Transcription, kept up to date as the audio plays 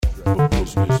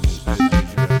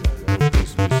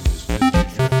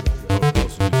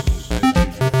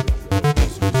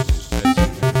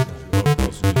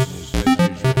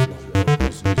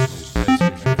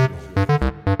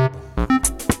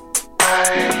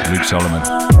Solomon.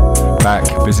 Back,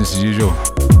 business as usual.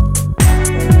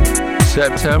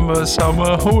 September,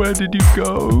 summer, where did you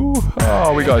go?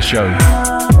 Oh, we got a show.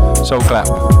 Soul Clap,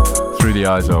 Through the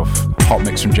Eyes of. Hot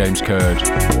mix from James Curd.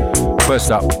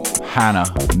 First up, Hanna,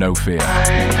 No Fear.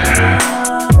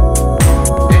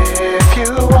 If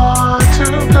you want to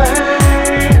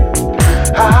play,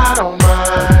 I don't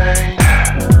mind.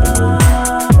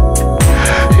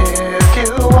 If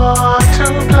you want to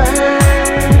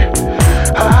play,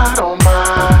 I don't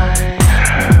mind.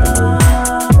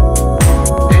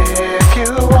 If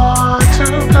you want to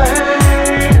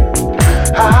play,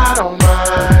 I don't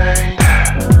mind.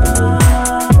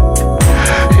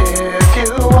 If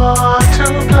you want to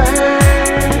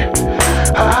play,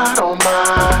 I don't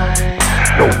mind.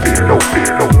 No fear, no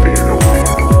fear, no fear, no fear.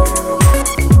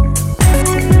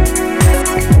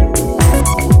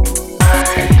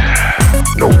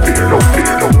 No fear, no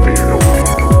fear, no fear, no fear.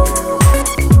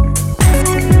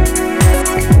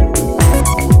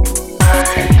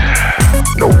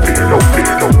 No fear, no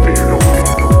fear, no fear, no fear.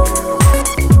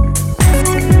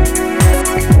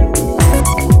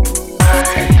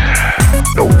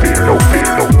 No fear, no fear,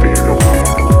 no fear,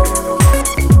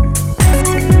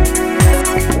 no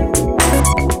fear.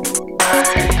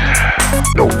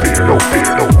 No fear, no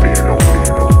fear, no fear, no fear.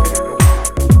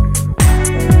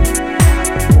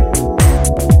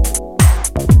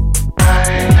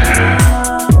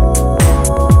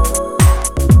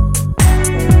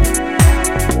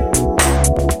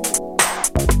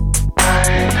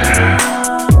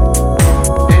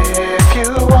 If you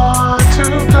want to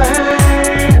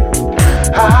play,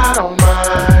 I don't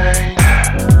mind.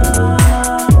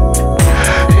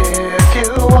 If you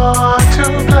want to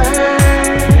play,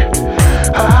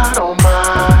 I don't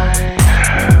mind.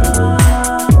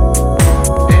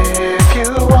 If you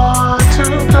want to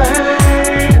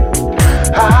play,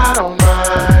 I don't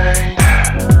mind.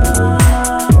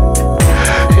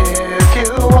 If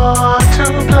you want to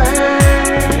play,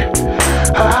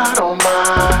 I don't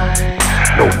mind.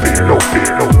 No fear, no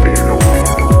fear, no fear, no fear.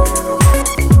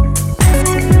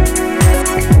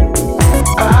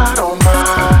 I don't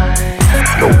mind.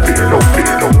 No fear, no fear, no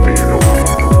fear, no fear.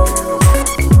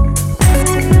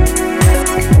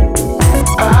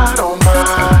 I don't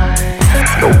mind.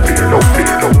 No fear, no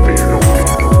fear, no fear, no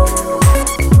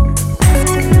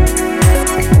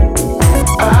fear. I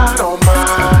don't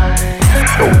mind.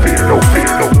 No fear, no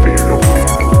fear, no fear, no fear.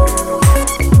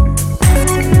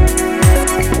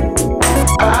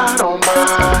 I don't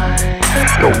mind.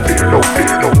 No fear, no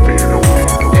fear, no fear, no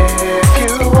fear. If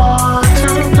you want to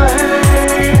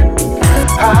play,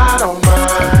 I don't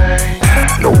mind.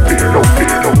 No fear, no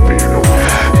fear, no fear, no fear.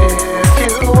 If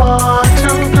you want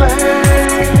to play,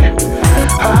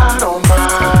 I don't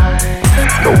mind.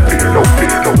 No fear, no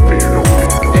fear, no fear, no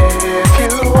fear. If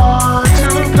you want to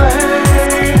play,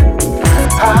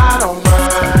 I don't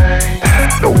mind.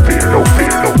 No fear, no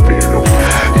fear, no fear, no fear.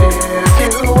 If you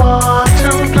want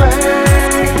to play,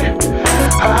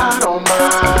 I don't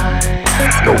mind.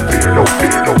 No fear, no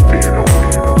fear, no fear, no fear.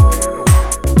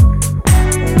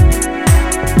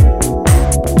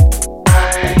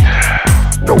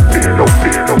 No fear, no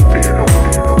fear, no fear, no fear.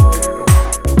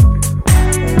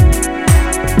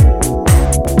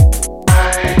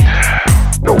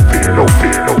 No fear, no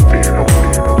fear, no fear, no fear.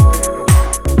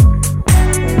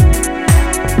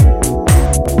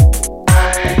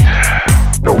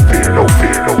 No fear, no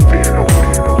fear, no fear, no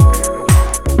fear.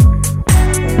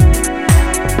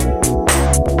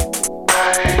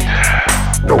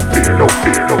 No fear, no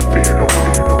fear, no fear, no fear.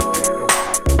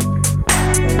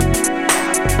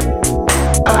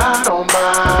 I don't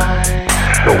mind.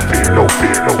 No fear, no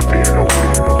fear, no fear, no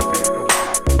fear.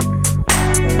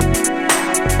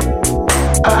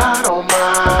 I don't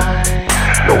mind.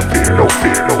 No fear, no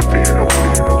fear, no fear, no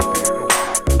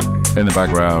fear. In the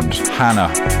background, Hanna,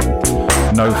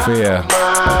 No Fear.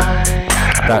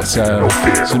 That's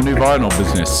some new vinyl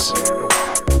business.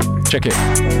 Check it.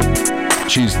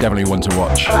 She's definitely one to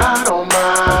watch. I don't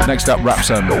mind. Next up,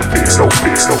 Rapson. No fear, no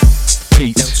fear, no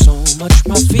Pete. There's so much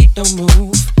my feet don't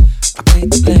move. I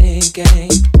played the blame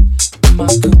game, and my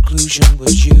conclusion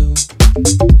was you.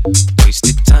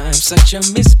 Wasted time, such a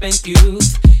misspent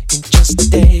youth. In just a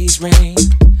day's rain,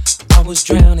 I was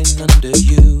drowning under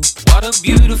you. What a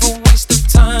beautiful waste of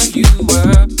time you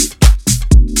were.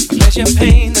 Pleasure,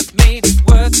 pain that made it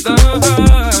worth the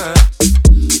hurt.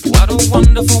 What a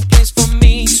wonderful place for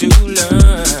me to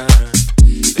learn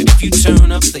that if you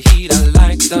turn up the the heat, I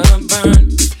like the burn.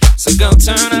 So go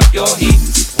turn up your heat.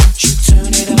 Won't you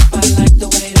turn it up? I like the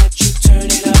way that you turn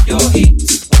it up. Your heat.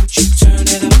 Won't you turn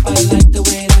it up? I like the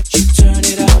way that you turn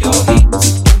it up. Your heat.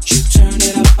 Won't you turn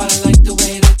it up? I like the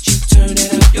way that you turn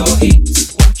it up. Your heat.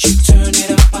 Won't you turn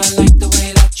it up? I like the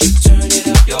way that you turn it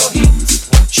up. Your heat.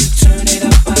 Won't you turn it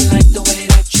up? I like the way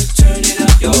that you turn it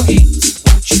up. Your heat.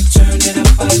 Won't you turn it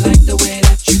up? I like the way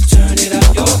that you turn it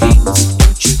up. Your heat.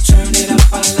 Won't you turn it up?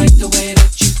 I like the way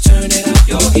that you turn it up.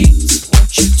 Your heat.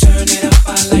 Won't you turn it up?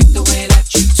 I like the way that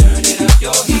you turn it up.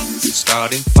 Your heat.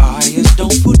 Starting fires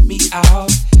don't put me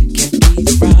out. Can't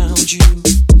breathe around you,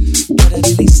 but at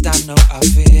least I know I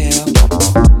feel.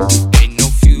 Ain't no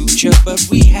future, but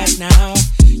we had now.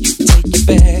 You take your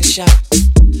best shot,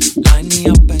 line me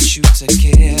up and shoot to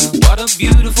kill. What a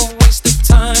beautiful waste of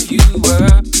time you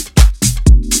were.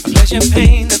 A pleasure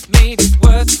pain that made it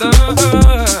worth the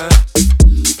hurt.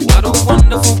 What a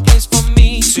wonderful place for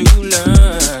me to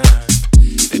learn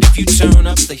that if you turn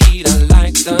up the heat, I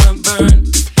like the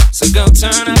burn. So go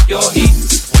turn up your heat.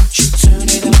 Won't you turn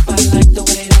it up? I like the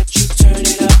way that you turn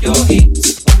it up. Your heat.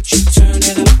 Won't you turn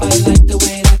it up? I like the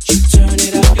way that you turn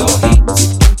it up. Your heat.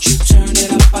 Won't you turn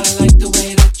it up? I like the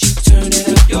way that you turn it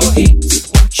up. Your heat.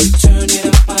 Won't you turn it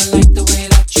up? I like the way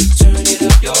that you turn it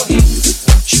up. Your heat.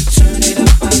 Won't you turn it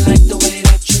up? I like the way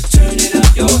that you turn it up.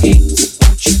 Your heat.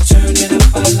 Won't you turn it up?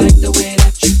 I like the way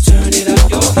that you turn it up.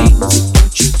 Your heat.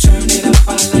 Won't you turn it up?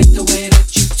 I like the way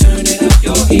that you turn it up.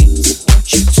 Your heat.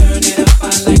 Won't you turn it up? I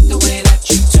like the way that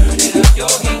you turn it up.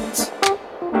 Your heat.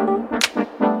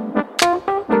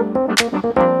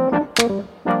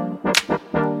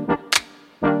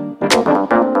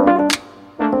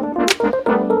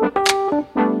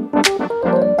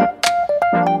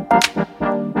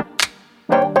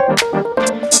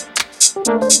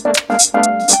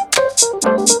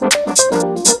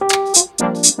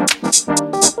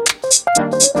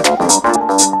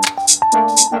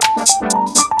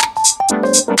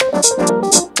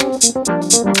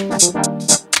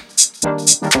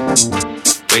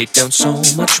 Weight down so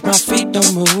much, my feet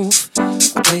don't move. I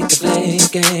played the blame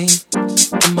game,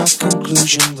 and my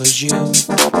conclusion was you.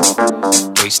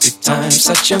 Wasted time,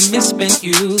 such a misspent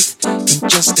youth. In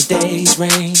just a day's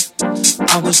rain,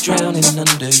 I was drowning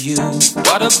under you.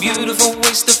 What a beautiful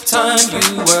waste of time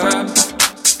you were.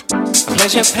 A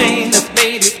pleasure pain that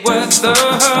made it worth the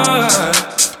hurt.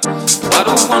 What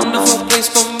a wonderful place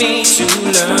for me to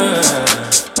learn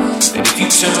that if you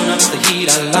turn up the heat,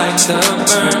 I like the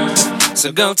burn.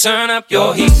 So go turn up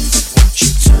your heat. Won't you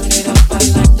turn it up? I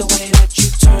like the way that you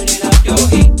turn it up. Your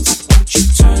heat. Won't you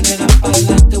turn it up? I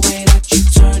like the way that you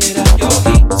turn it up. Your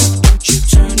heat. Won't you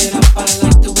turn it up? I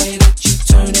like the way that you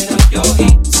turn it up. Your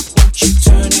heat. Won't you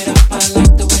turn it up? I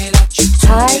like the way that you turn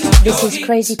Hi, it up. this is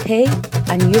Crazy P,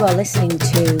 and you are listening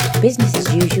to Business as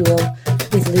Usual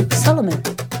with Luke Solomon.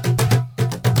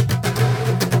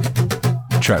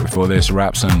 Track before this,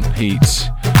 Rapson, Heat.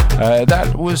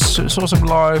 That was sort of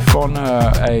live on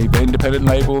a independent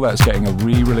label that's getting a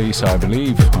re-release, I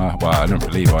believe. Well, I don't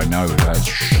believe, I know. Don't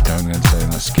say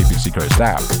let's keep it secret.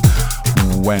 That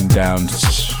went down.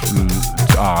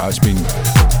 It's been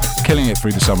killing it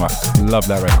through the summer. Love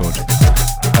that record.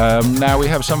 Now we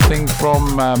have something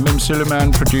from Mim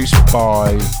Suleiman, produced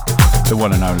by the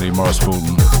one and only Maurice Disco.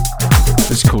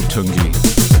 This is called Tungi.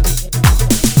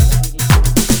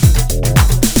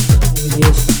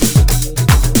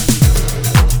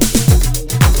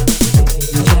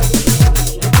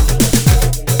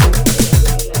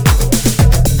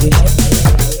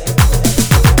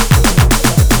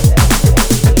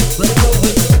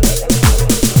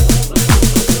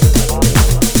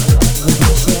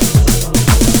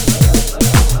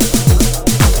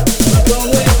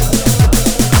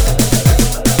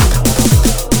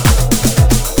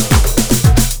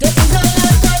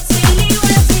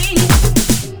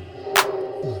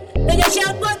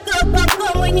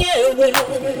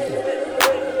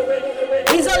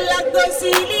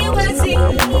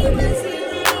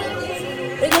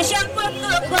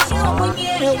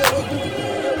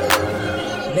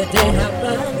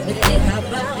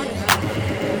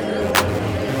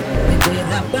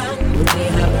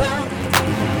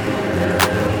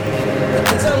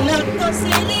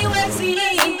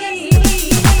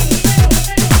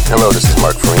 Hello, this is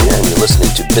Mark Farina, and you're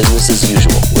listening to Business as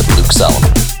Usual with Luke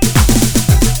Solomon.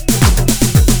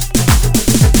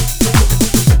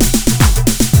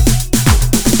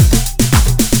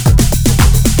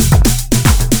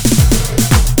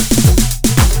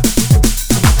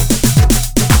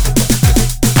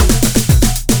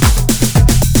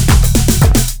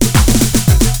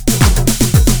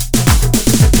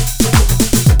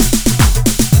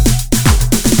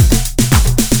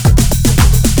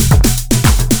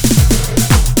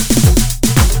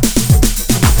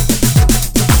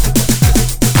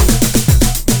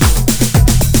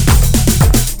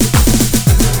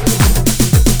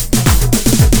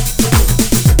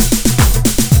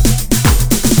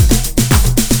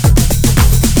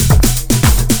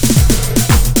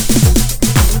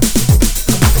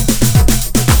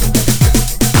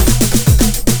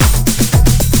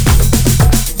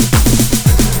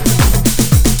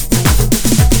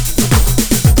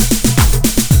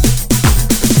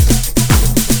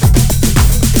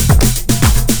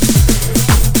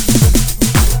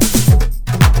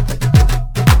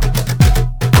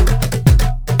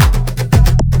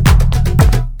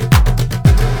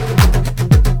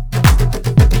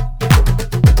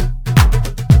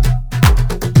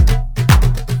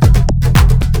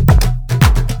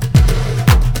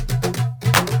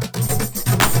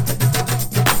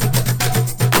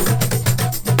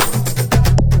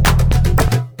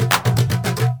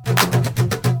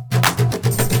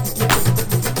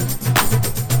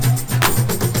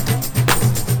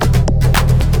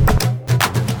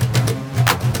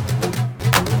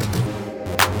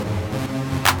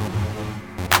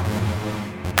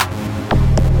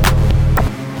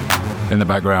 In the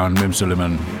background, Mim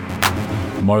Suleiman.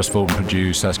 Morris Fulton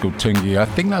produced. That's called Tungi. I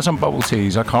think that's on Bubble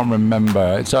Tees. I can't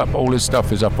remember. It's up. All his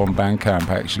stuff is up on Bandcamp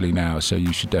actually now, so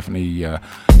you should definitely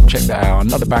check that out.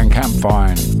 Another Bandcamp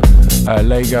find.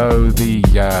 Lego, the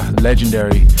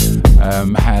legendary,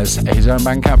 has his own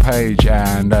Bandcamp page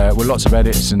and with lots of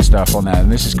edits and stuff on there. And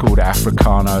this is called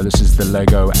Afrikano. This is the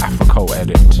Lego Afrocult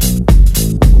edit.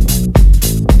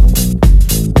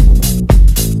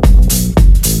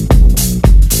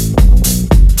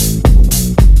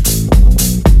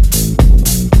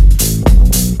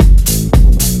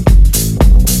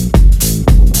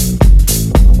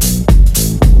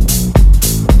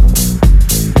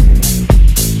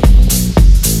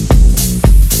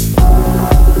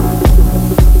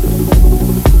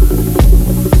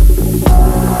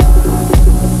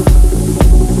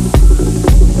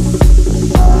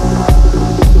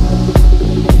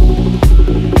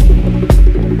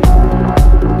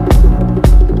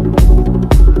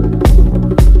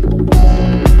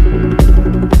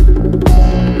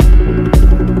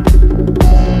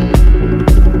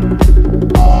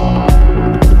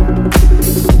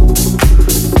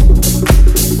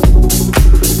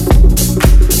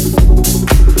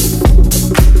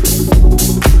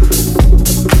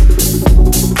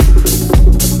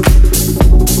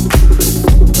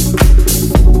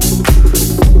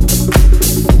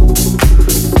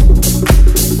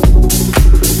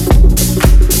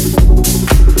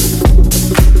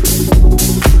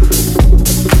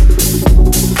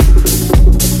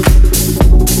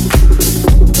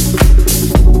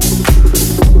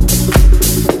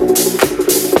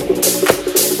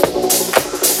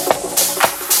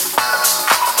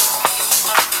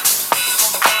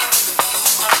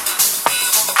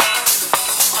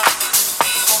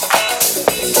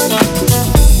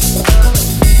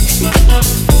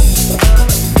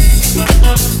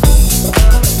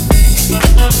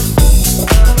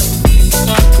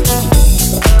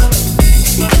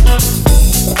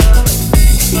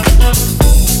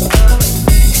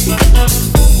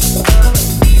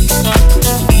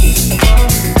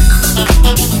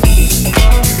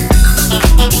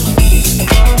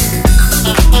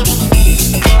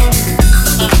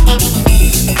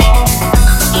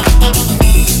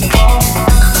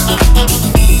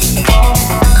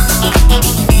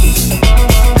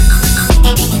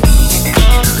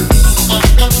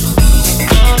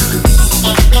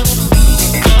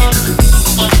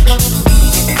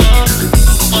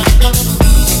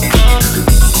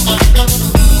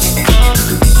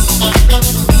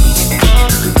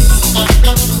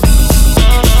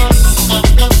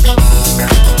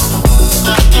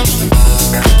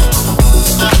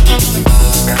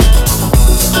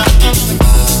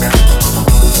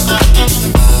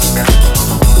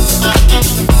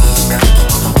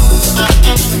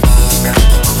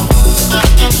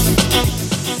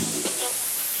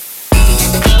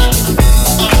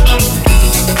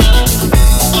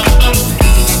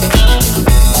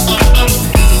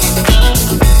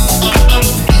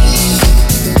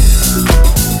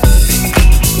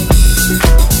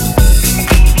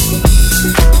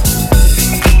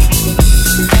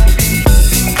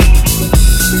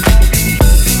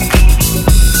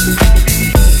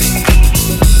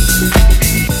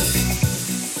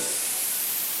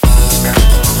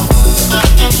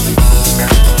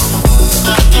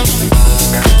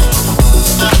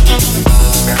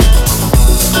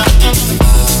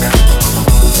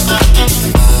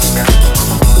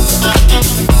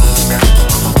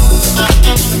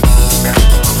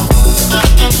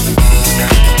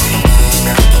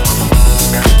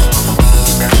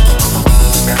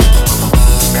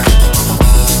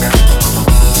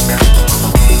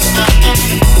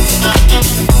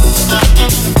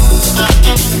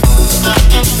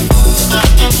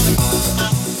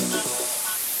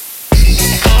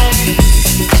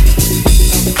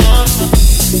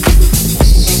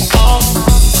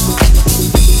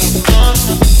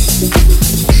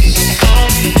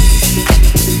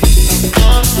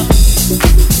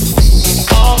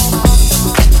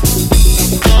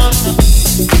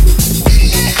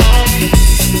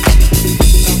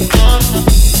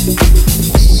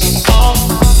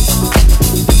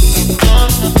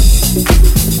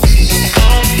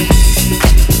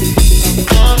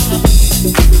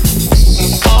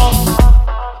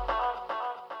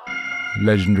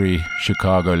 legendary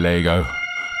Chicago Lego.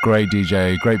 Great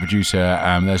DJ, great producer.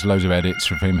 There's loads of edits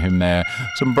from him there.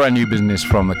 Some brand new business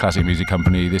from the Classic Music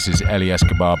Company. This is Eli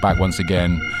Escobar back once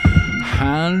again.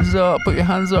 Hands up, put your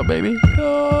hands up, baby.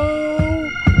 Oh.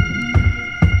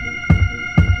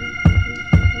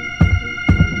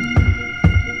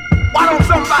 Why don't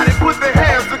somebody put their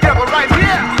hands together right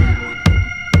here?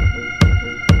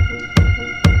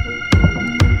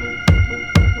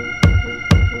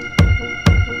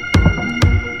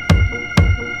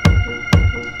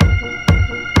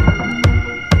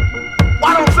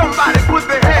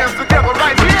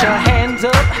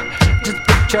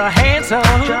 your hands up.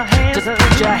 Just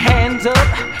put your hands up.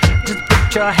 Just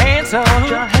put your hands up.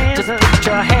 Just put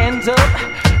your hands up.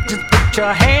 Just put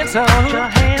your hands up.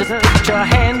 Just put your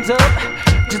hands up.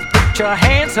 Just put your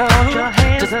hands up.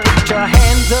 Just put your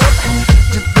hands up.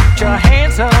 Just put your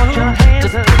hands up.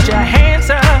 Just put your hands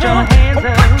up. Put your hands up.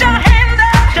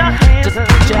 Just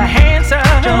put your hands up. Put your hands up. Just put your hands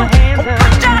up.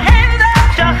 Put your hands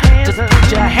up.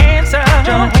 Put your hands up. Put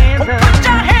your hands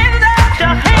up.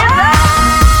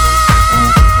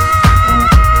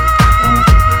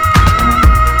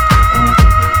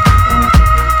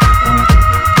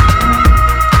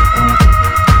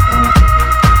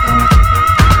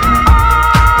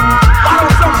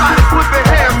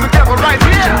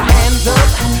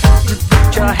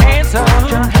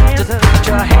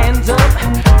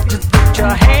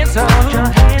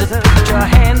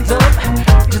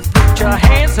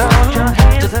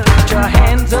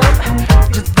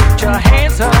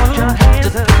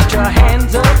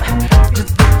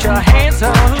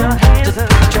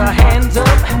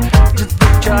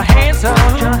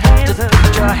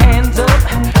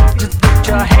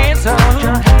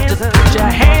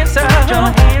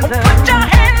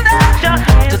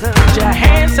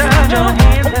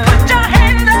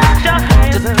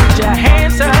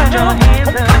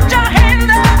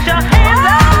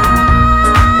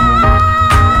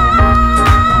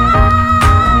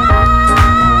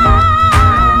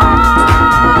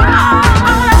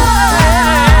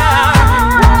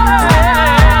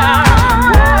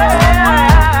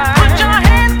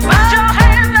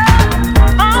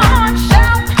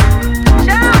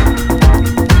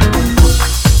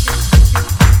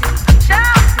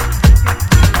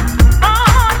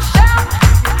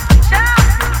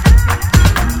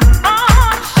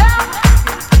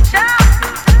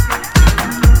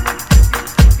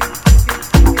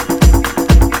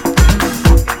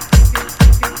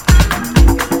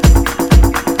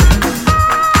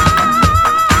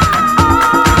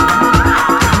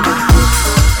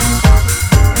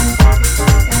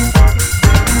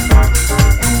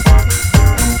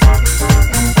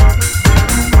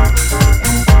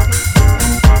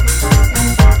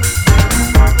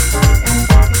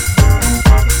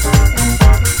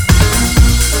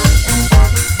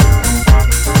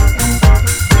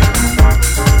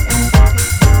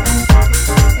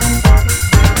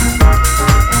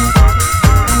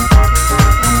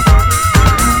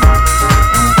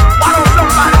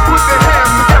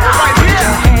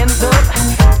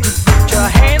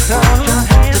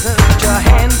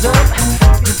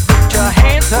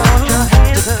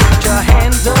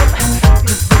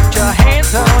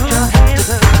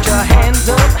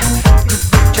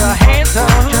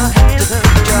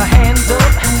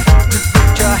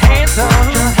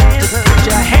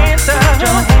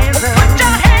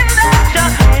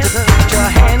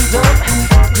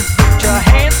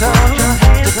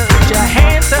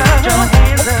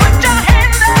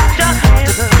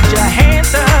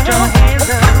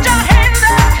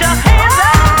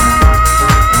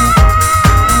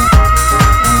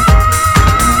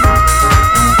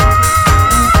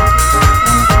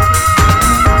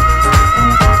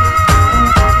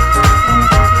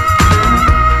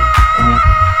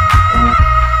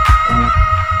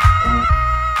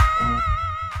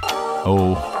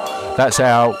 That's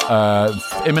out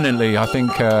imminently, I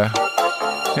think.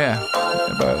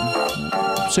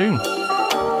 Soon.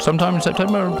 Sometime in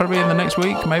September, probably in the next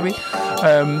week, maybe.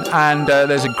 And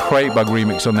there's a Cratebug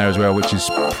remix on there as well, which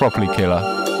is properly killer.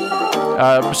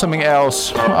 Something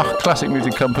else, Classic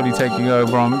Music Company taking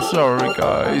over. I'm sorry,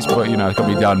 guys, but you know, it's got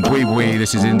to be done. Bwi-Bwi,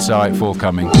 this is Insight,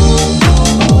 forthcoming.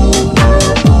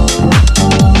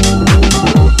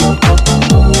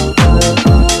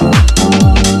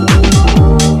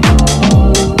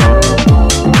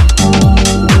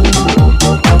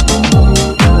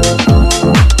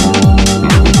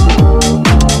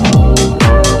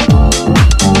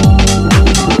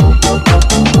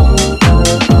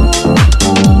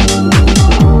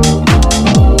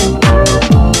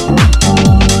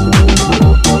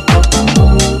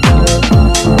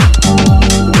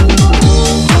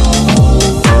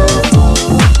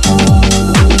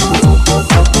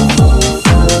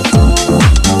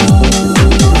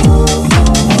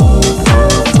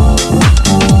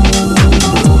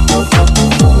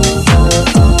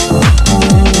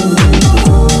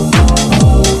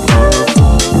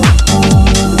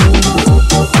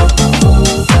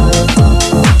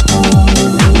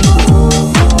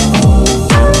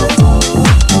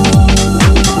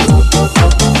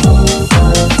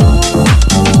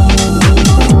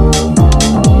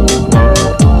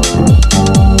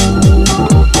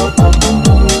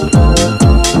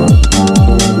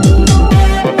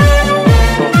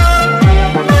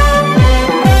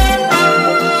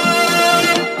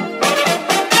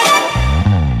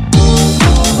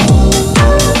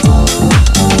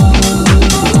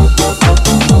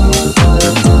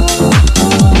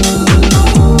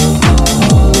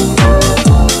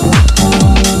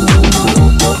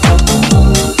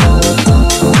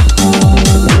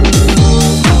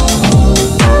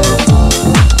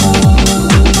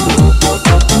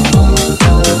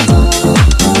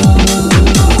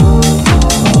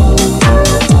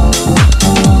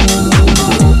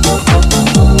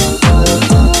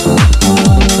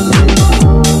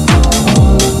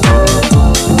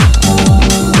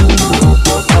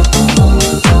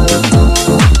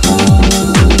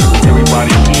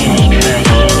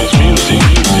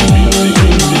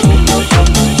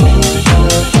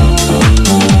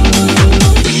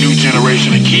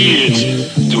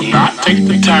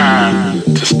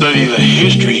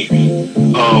 history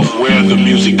of where the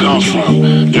music comes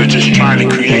from. They're just trying to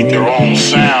create their own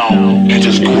sound and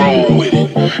just grow with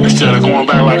it. Instead of going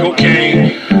back like,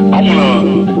 okay, I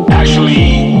want to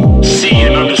actually see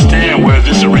and understand where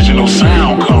this original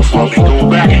sound comes from and go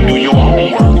back and do your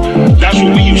homework. That's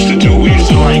what we used to do. We used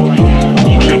to like,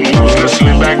 when we was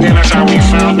listening back then, that's how we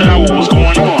found out what was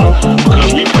going on.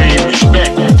 Because we paid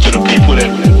respect to the people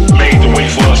that made the way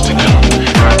for us to come.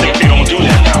 And I think they don't do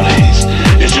that nowadays.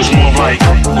 It's just more like,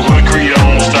 we're going to create our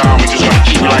own style, we're just going to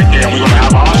keep it like that. We're going to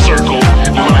have our circle,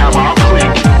 we're going to have our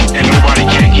clique, and nobody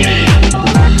can get in.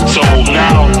 So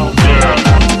now they're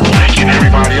making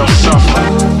everybody else suffer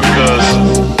because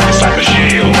it's like a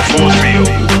shell, a force field.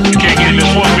 You can't get in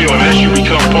this force field unless you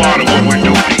become part of what we're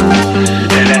doing.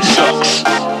 And that sucks.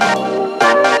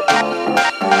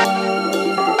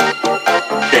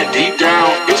 That deep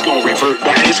down, it's going to revert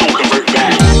back. It's going to convert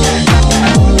back.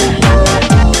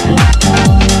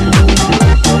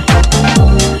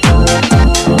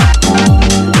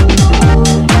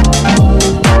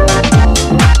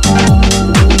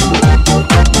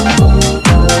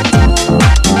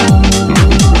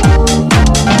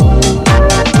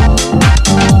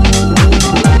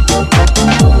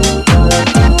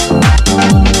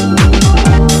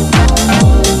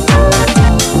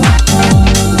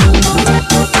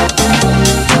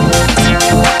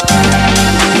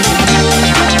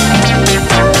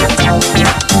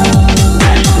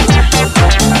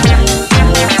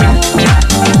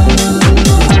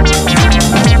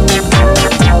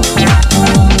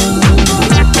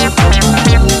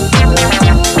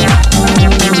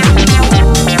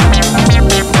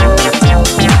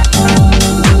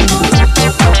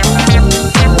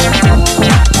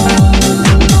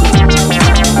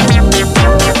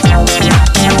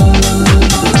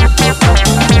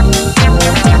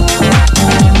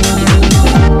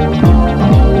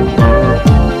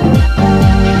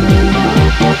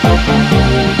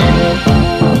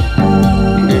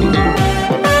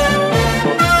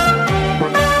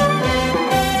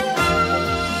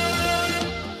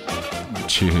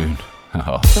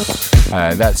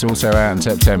 That's also out in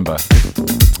September.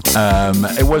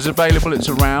 It was available, it's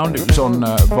around, it was on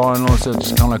vinyl, so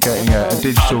it's kind of getting a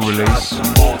digital release.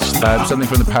 Something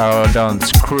from the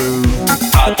Powerdance crew.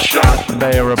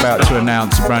 They are about to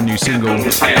announce a brand new single.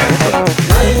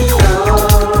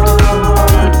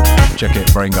 Check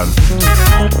it, Brain Gun.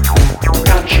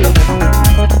 Got you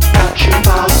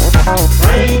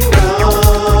Brain Gun.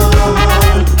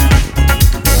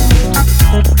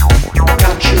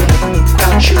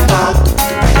 Got you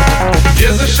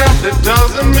Here's a shot that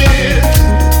doesn't miss.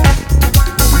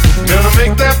 Gonna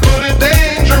make that booty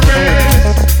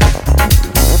dangerous.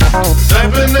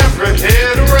 Slapping every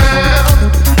head around.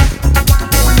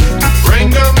 Brain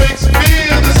Gun makes me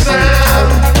feel the sound.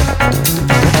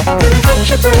 Gonna get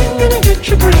your brain, gonna get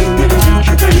your brain, gonna get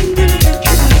your brain, gonna get your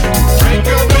brain. Brain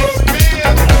Gun makes me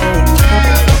feel the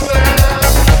sound.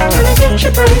 Gonna get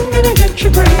your brain, gonna get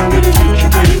your brain, gonna get your brain, gonna get your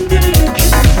brain.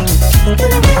 Gonna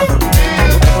get it.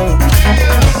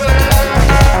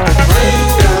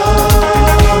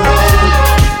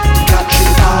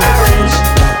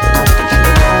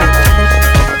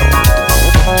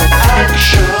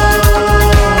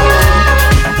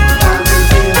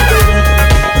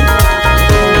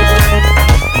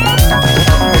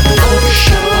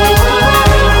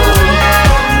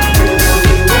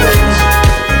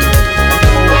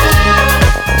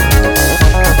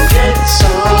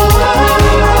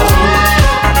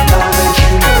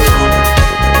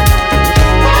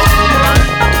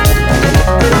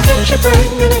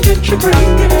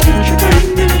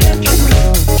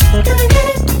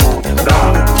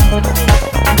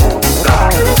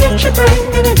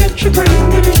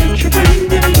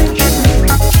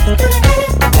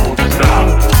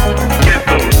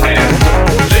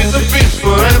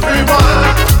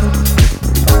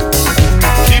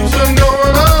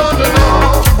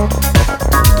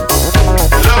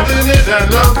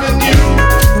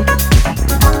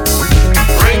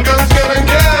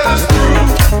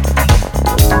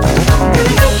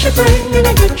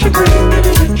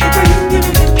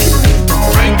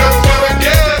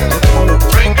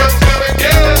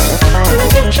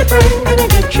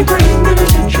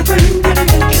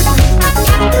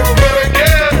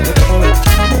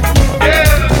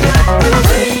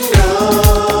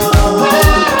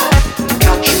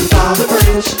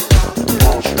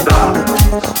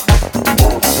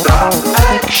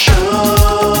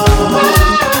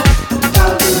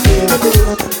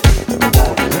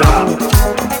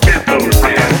 Get those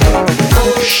hands up.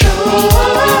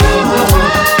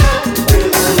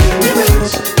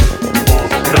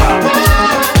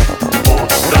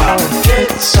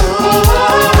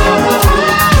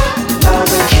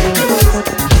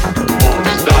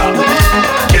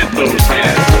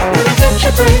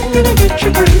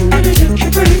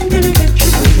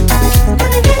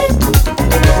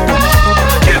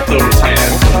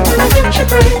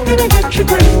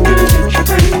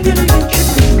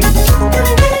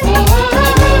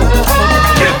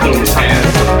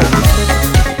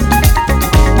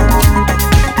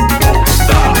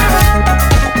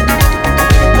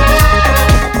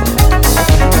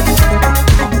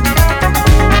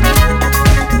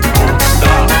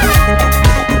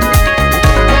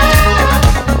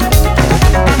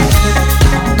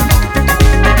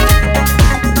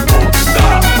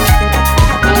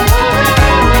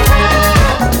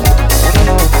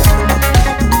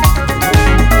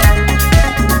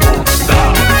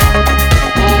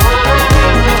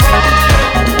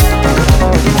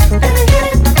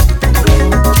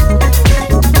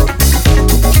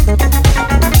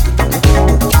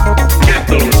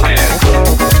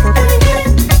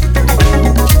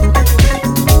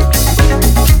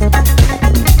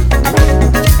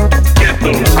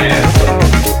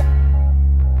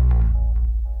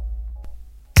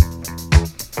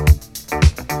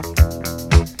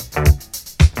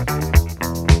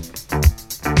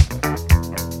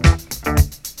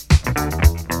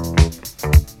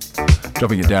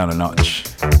 dropping it down a notch.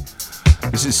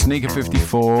 This is Sneaker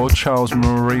 54, Charles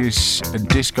Maurice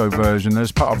Disco version.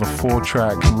 There's part of a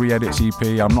 4-track re-edits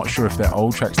EP. I'm not sure if they're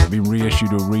old tracks that have been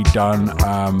reissued or redone.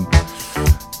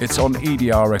 It's on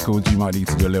EDR Records. You might need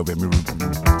to do a little bit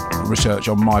of research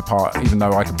on my part, even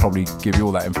though I could probably give you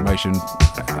all that information.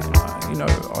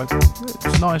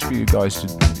 It's nice for you guys to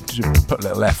put a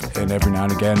little effort in every now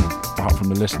and again, apart from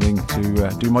the listening, to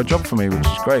do my job for me, which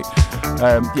is great.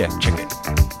 Check it.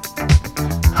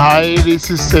 Hi,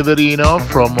 this is Severino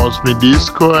from Maurice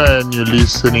Disco, and you're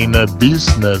listening to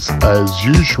Business as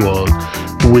Usual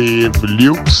with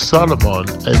Luke Solomon.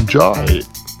 Enjoy!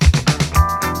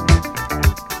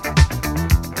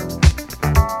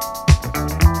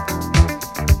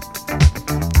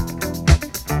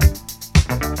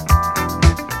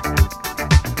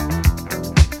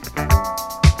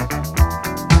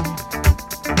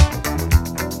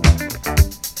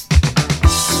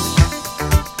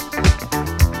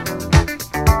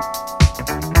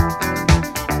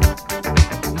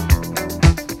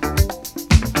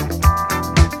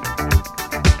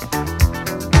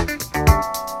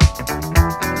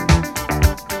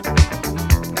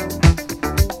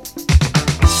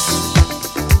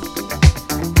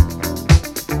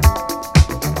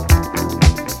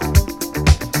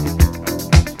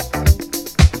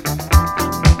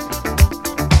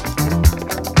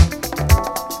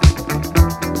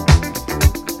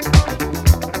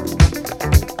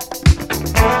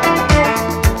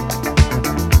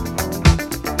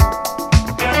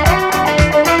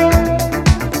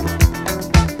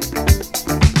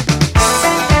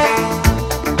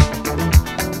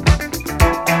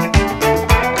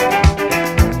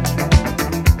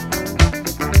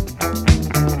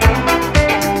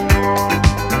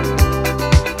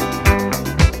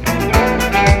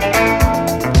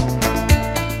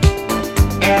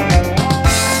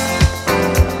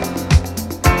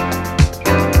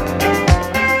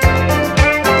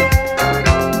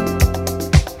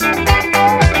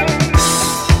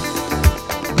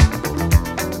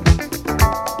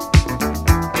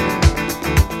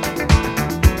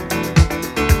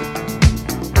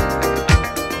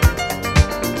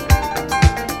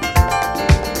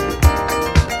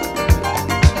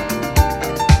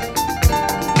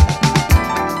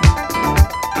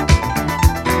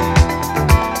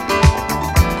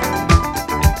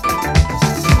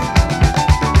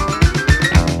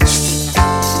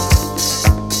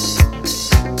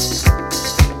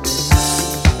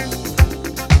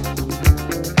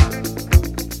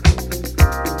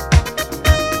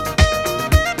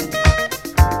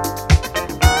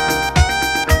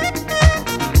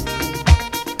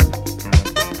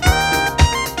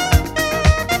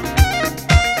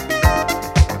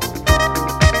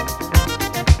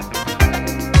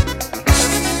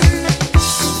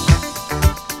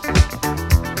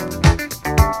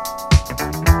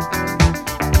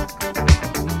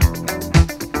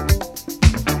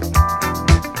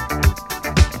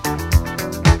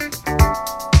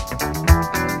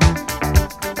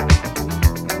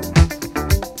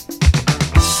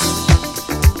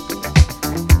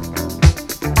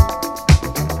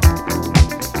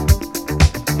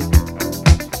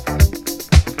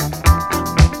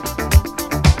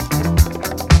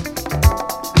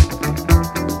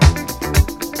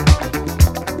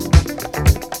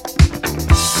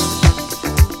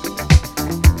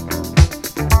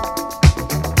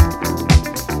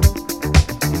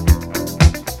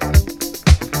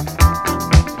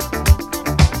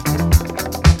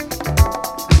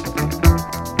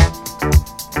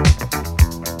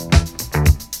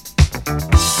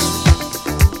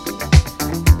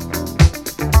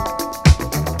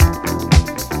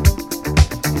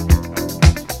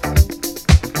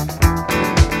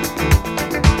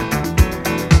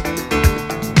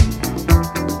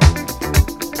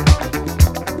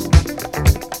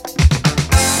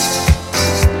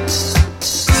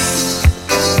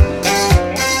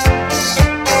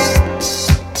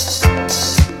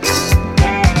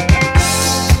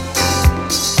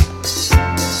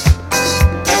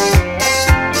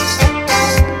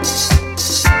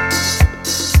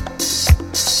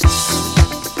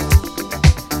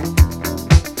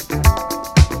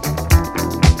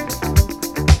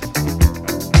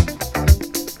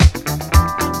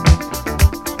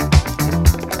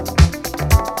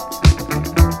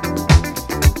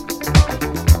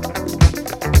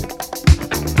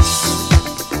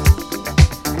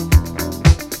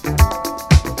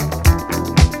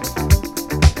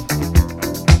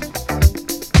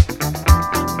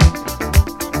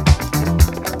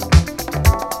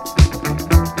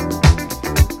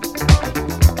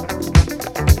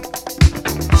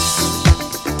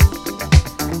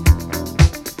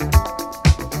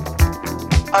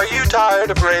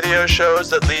 of radio shows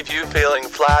that leave you feeling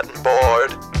flat and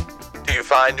bored? Do you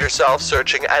find yourself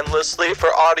searching endlessly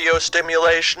for audio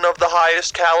stimulation of the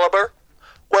highest caliber?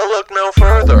 Well, look no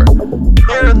further.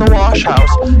 Here in the Wash House,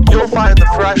 you'll find the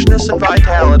freshness and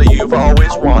vitality you've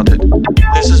always wanted.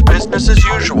 This is Business as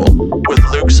Usual with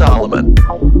Luke Solomon.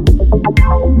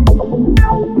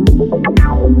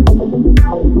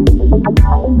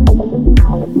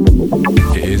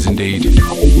 It is indeed.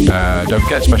 Don't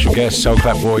forget special guests, Soul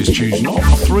Clap Boys choose not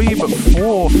 3 but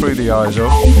 4 Through the Eyes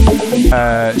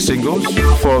Of singles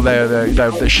for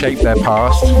that shape their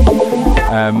past.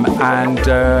 And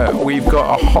we've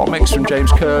got a hot mix from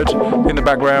James Curd. In the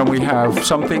background we have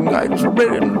something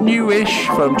newish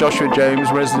from Joshua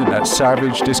James, resident at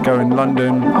Savage Disco in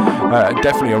London.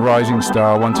 Definitely a rising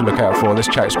star, one to look out for. This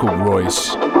track's called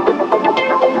Royce.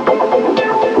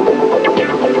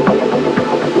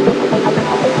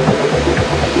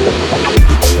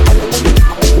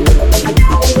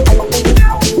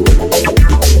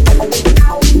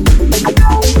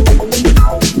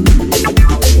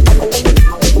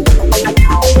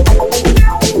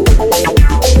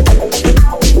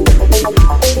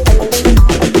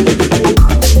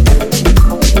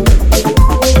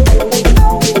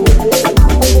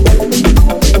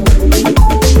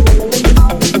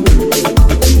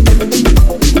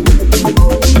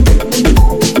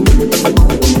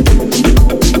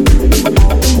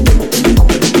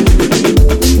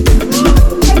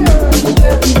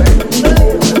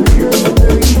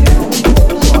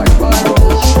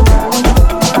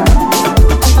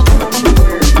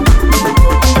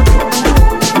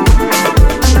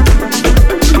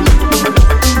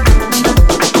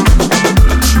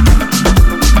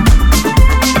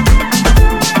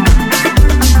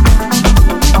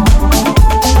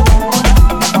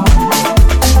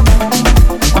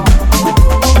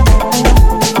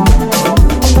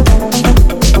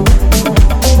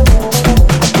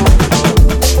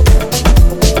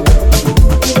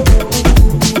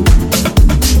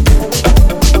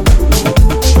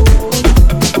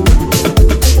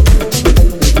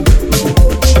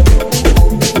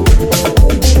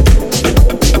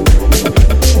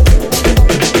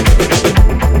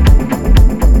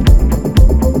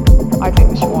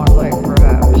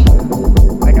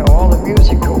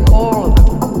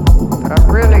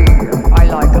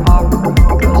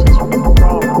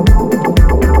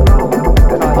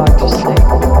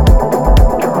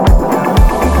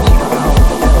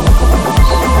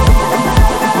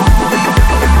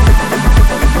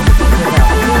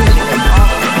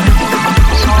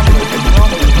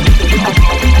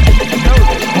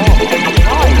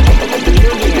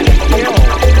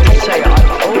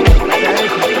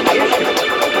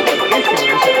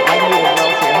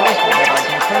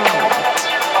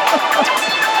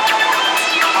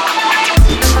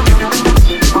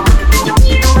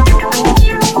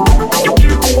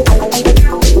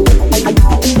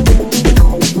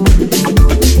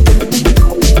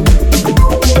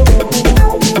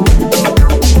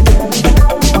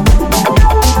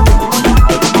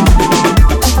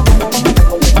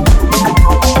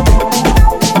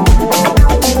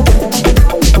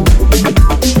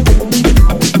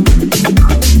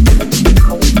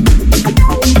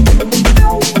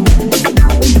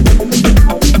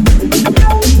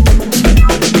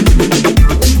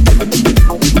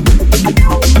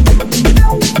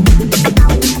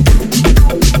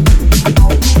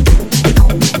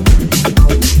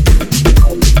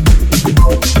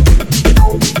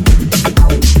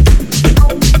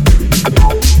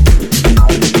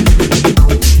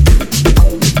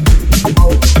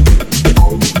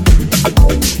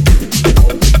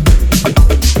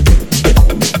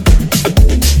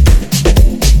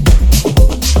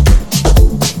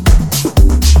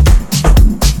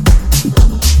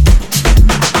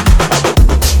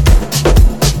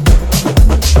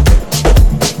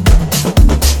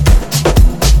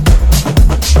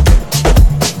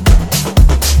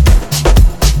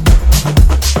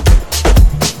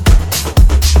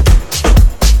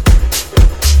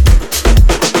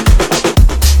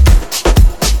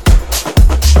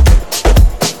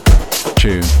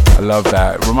 Love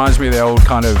that. It reminds me of the old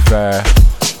kind of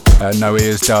No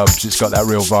Ears dubs. It's got that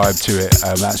real vibe to it.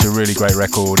 That's a really great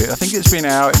record. I think it's been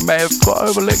out. It may have got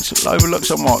overlooked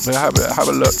somewhat, but have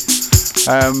a look.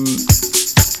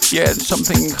 Yeah,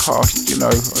 something,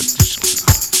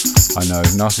 I know,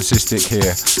 narcissistic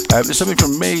here. It's something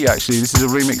from me, actually. This is a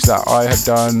remix that I have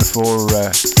done for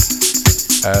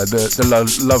the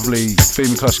lovely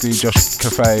Female Cluskey Josh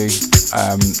Cafe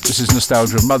This is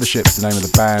Nostalgia of Mothership's the name of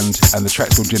the band, and the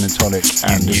track's called Gin and Tonic,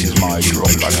 and this is my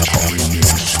drop like a hot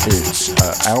remix.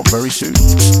 It's out very soon.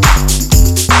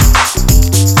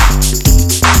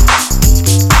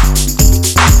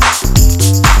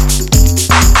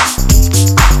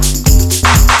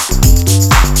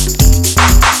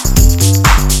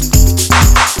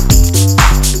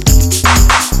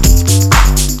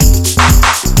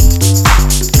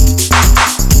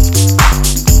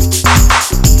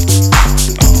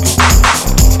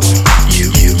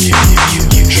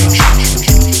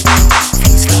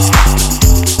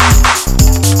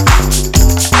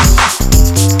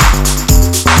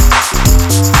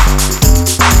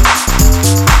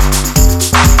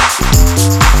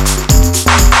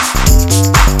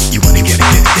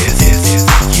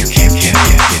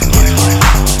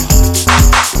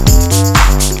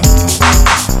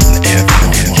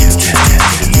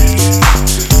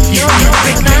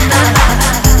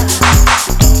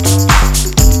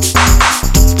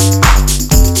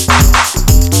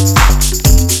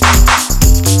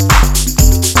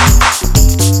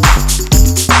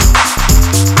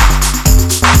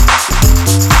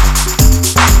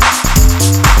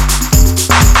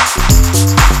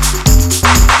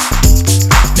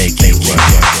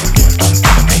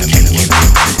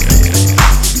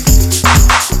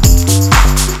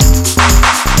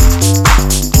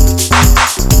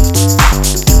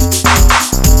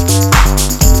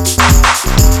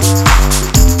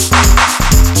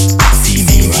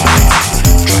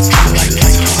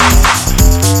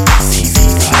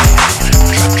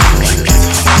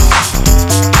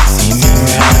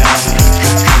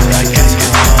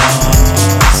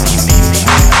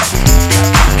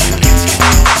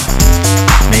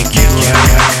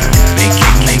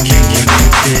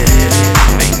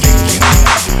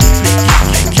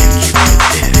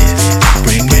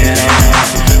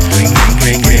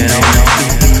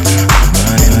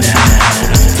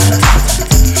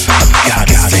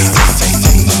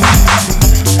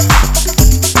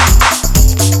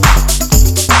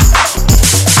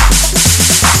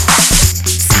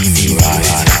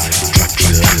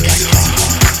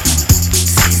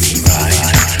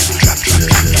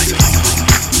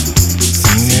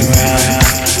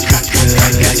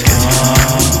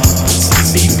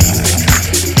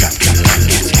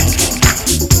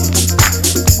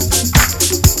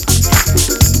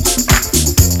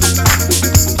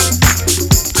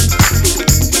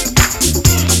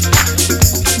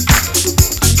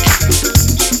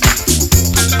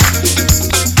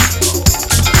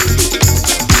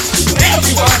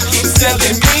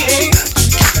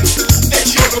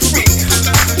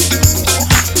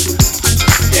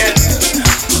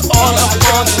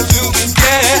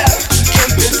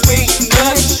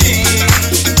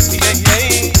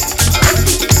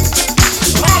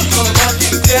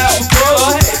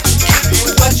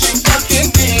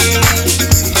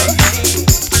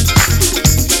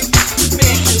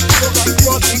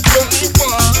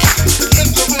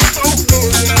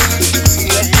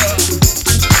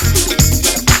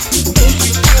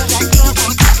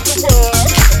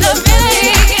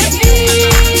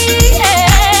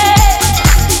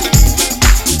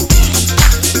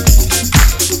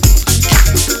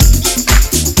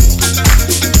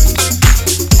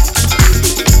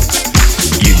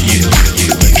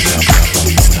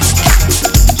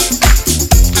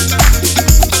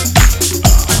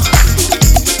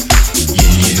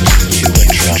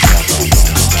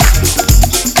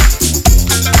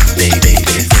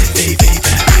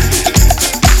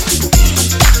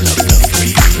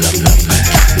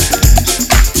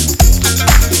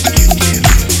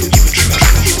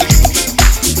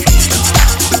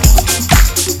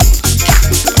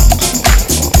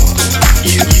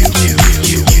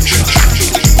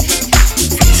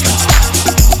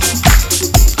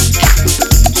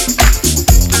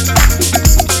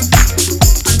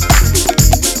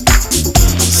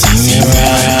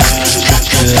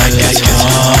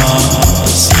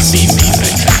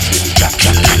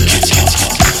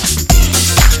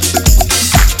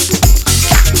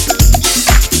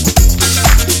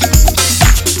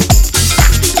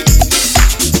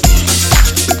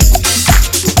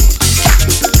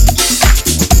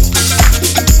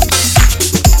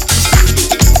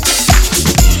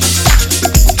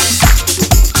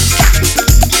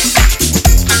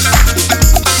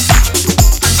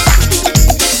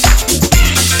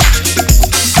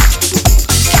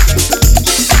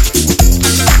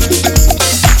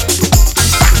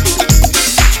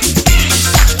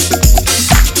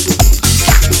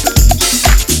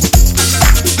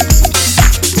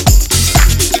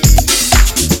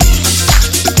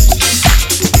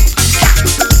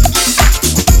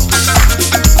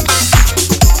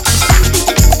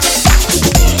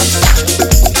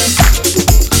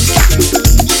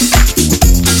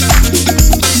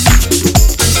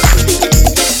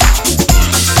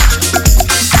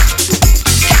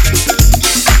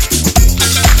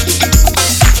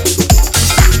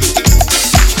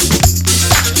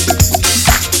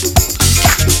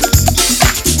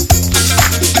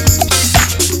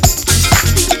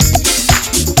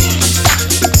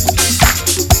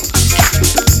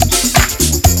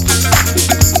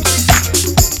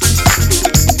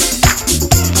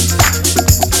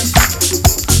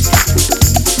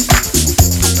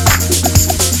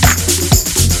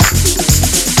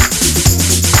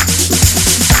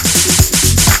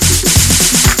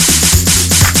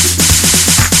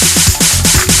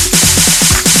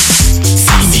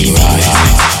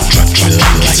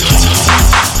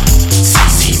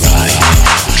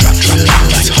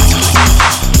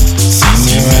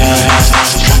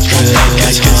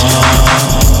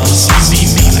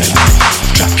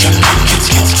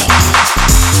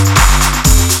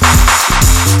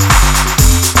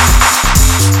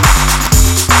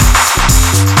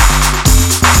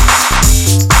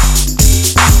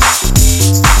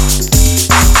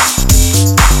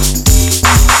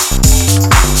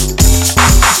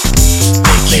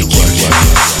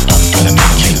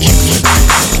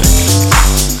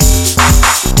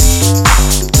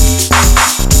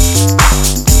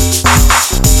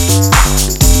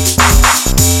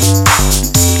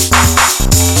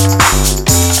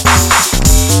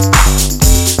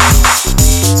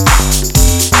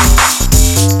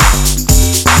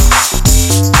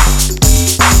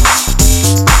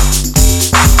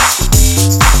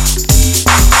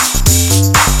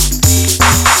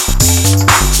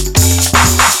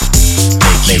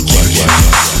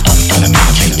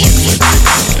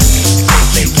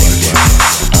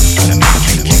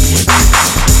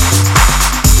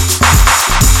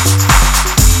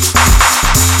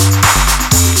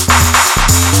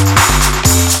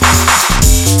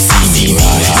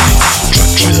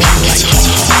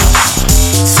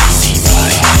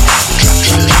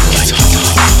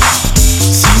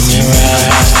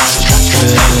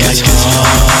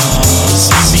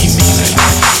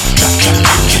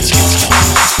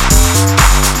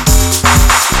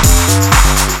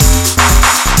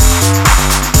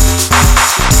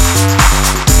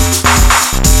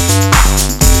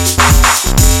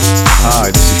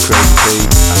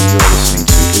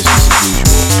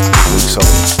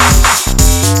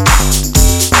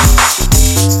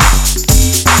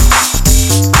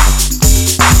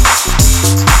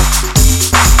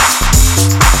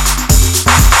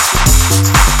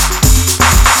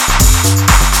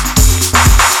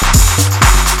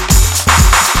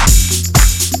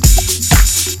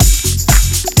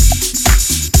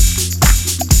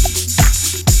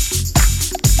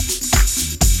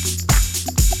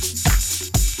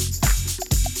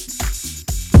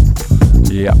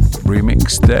 Yep,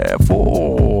 remix there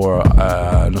for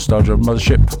Nostalgia of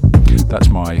Mothership. That's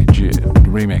my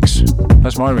remix.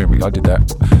 That's my remix. I did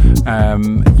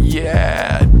that.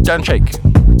 Yeah, Dan Shake,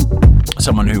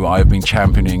 someone who I've been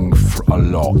championing for a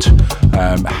lot,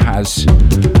 has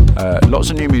lots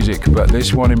of new music, but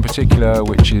this one in particular,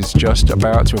 which is just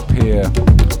about to appear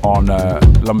on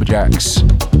Lumberjacks,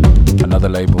 another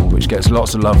label which gets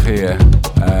lots of love here,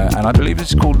 and I believe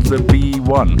it's called the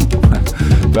B1,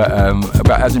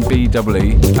 but as in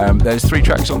B-double-E. There's 3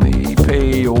 tracks on the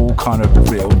EP, all kind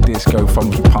of real disco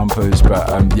funky pumpers,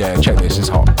 but yeah, check this, it's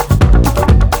hot.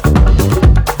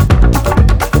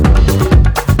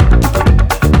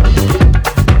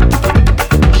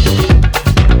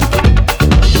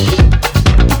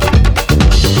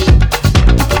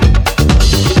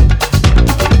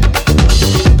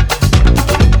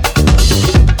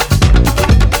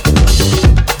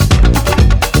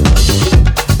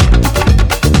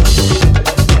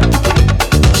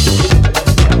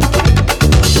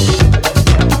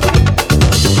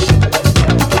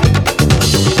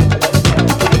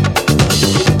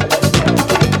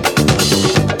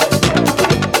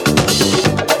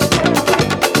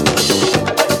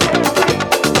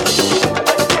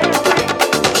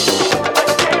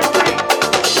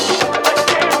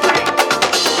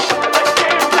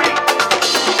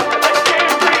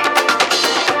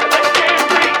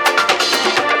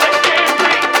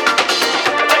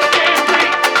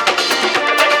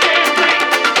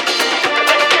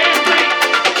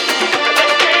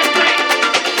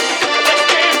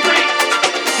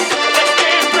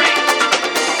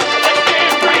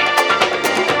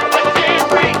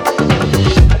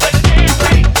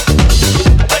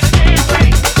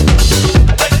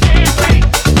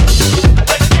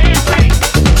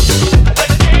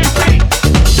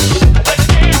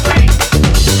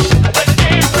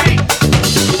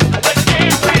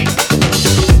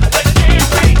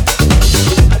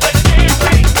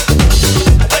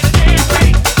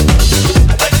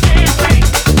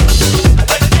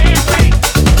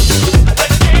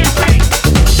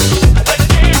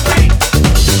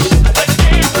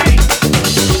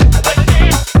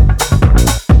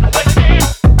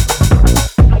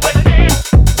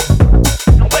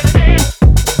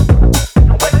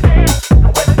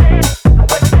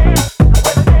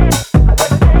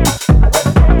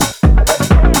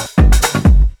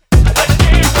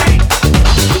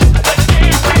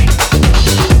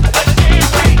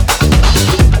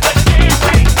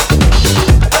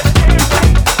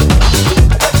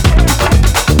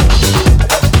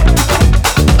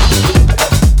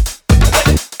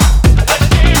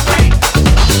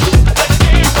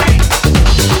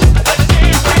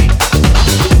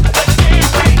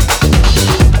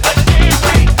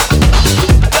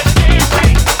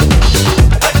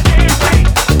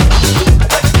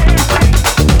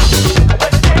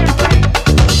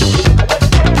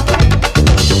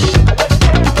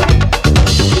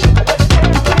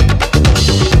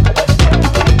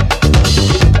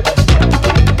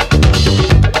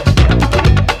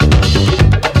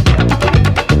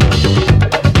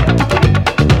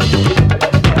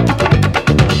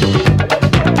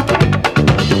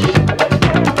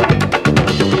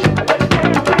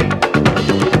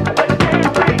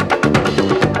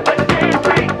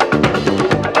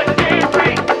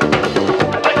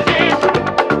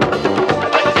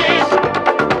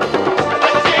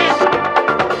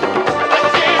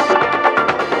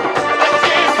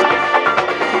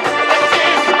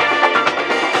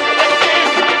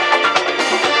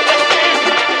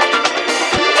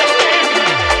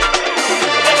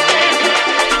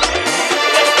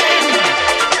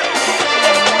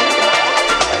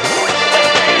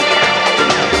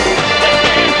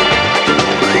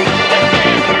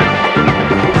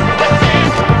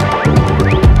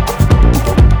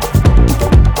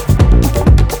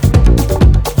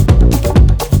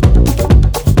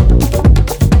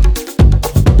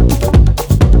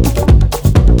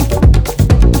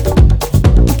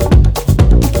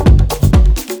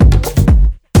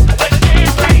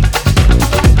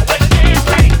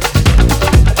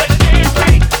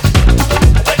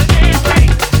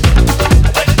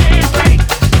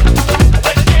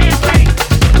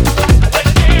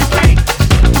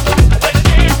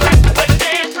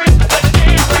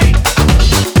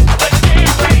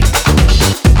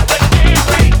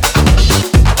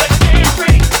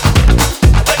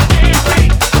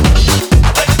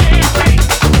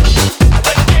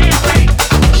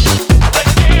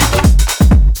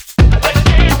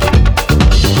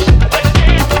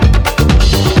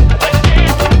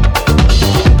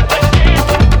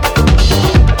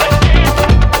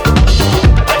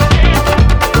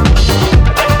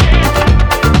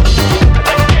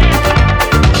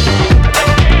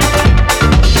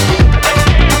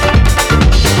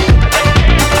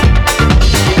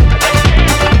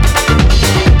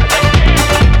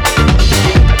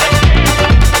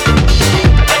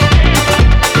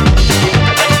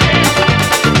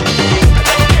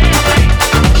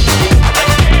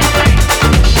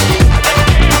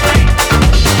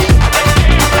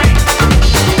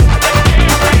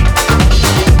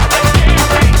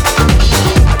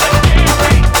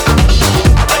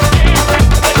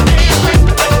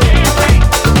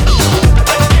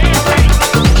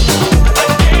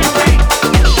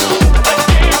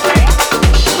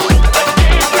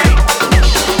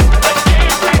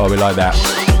 like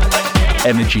that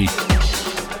energy.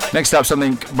 Next up,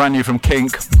 something brand new from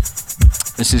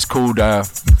KiNK. This is called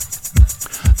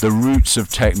The Roots of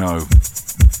Techno,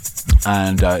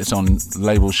 and it's on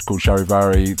labels called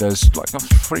Sharivari. There's like a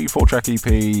 3-4 track EP,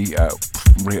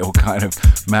 real kind of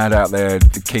mad out there,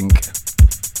 the KiNK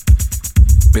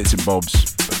bits and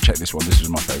bobs. But check this one, this was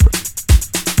my favourite.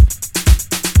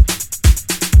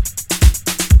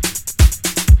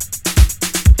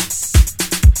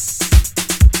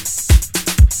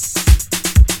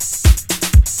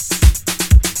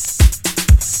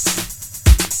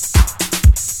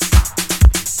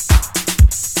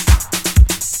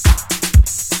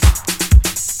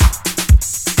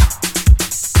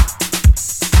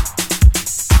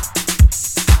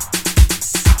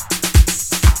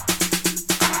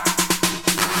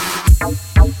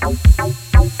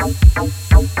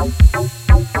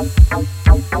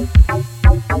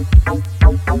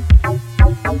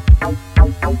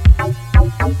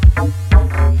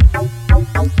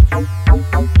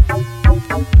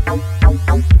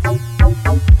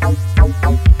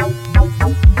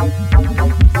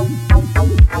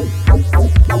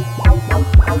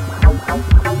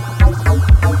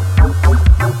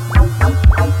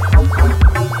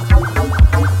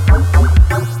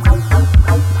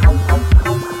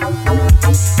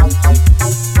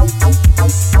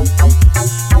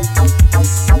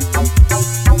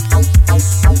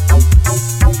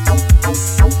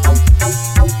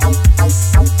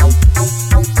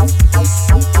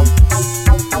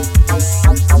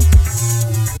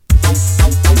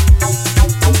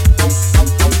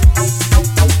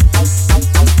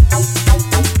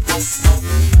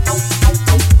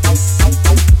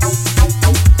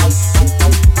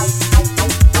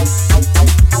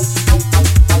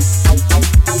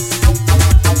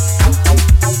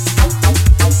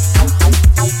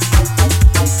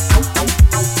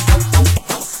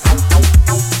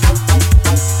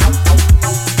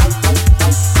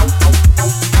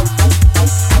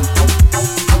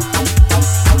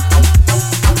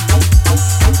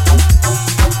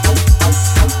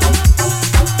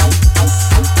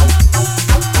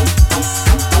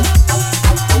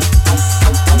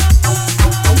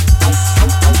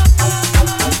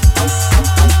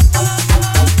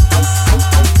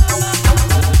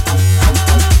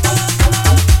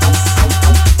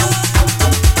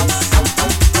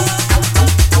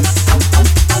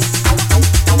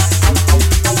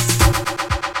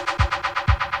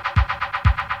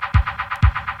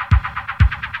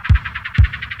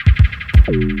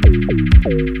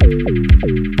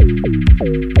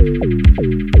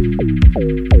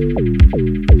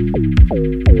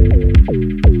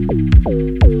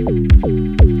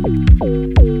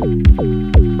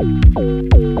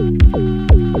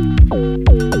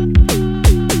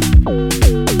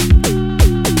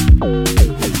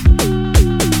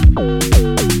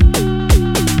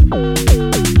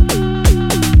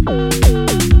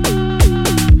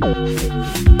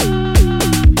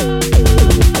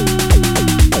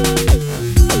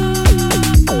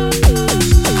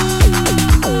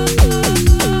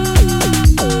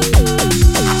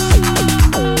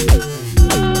 Peace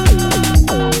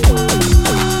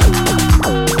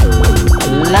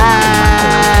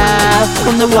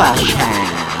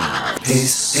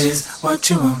is what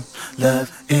you want,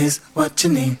 love is what you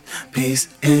need. Peace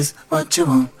is what you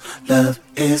want,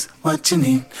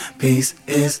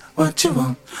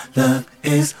 love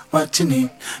is what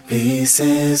you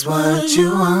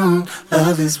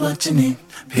need.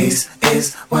 Peace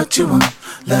is what you want,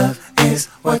 love is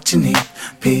what you need.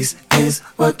 Peace is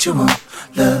what you want,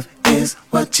 love is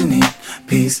what you need.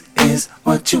 Peace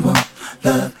is what you want,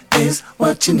 love is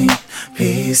what you need. Peace is what you want, love is what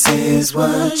you need. Peace is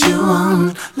what you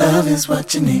want, love is what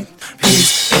you need.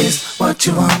 Peace is what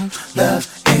you want,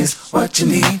 love is what you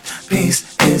need.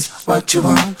 Peace is what you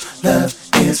want, love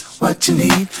is what you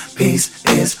need. Peace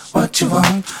is what you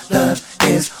want, love is what you need. Peace is what you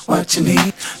want, love is what you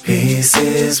need. Peace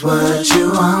is what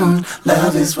you want,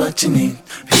 love is what you need.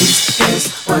 Peace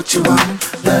is what you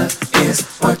want, love is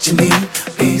what you need.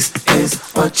 Peace is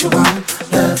what you want,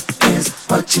 love is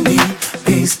what you need.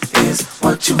 Peace is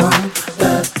what you want,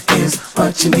 love is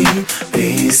what you need.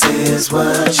 Peace is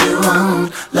what you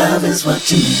want, love is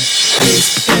what you need.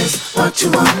 Peace is what you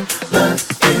want, love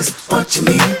is what you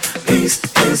need. Peace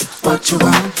is what you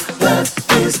want, love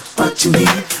is what you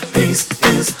need. Peace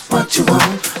is what you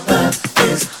want, love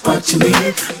is what you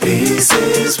need. Peace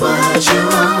is what you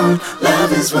want,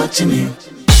 love is what you need.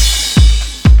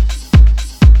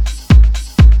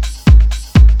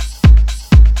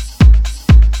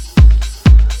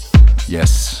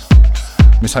 Yes,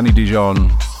 Miss Honey Dijon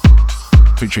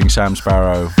featuring Sam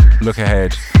Sparro. Look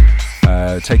Ahead.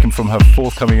 taken from her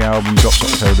forthcoming album, drops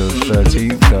October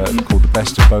 13th, called The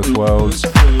Best of Both Worlds.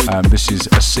 This is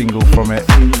a single from it.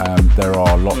 There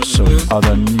are lots of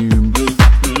other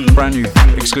brand new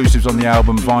exclusives on the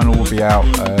album. Vinyl will be out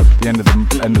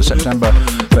the end of September.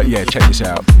 But yeah, check this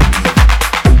out.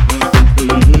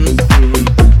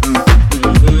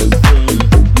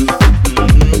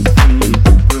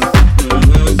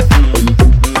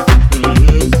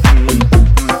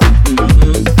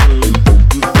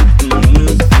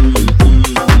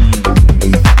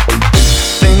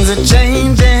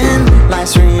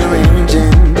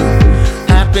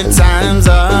 Times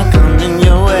are coming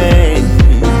your way.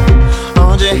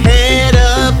 Hold your head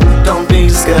up, don't be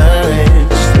discouraged.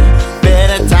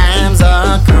 Better times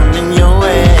are coming your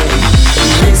way.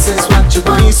 This is what you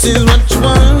want. This is what you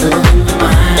want.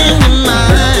 In your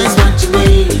mind. This is what you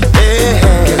need. Yeah.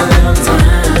 Get a little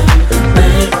time.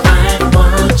 Make life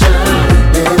want you.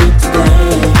 Maybe today.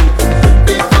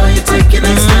 Before you take your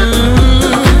next step.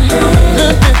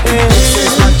 Look ahead. This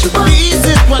is what you want. This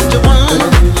is what you want.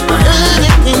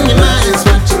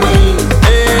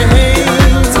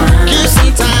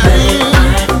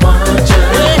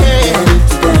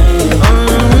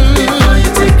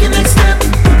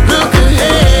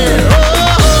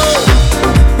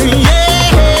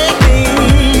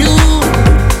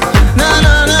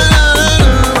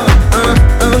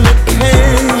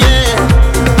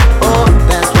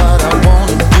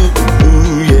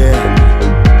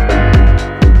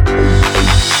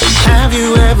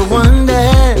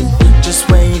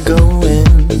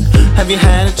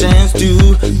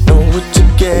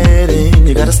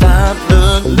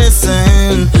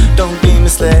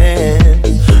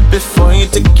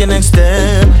 Your next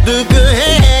step, look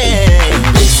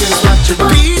ahead. This is what you want.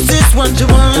 This is what you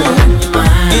want. In your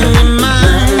mind. In your mind.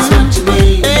 That is what you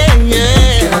need. Yeah,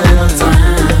 yeah. Get a little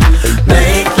time.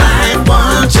 Make life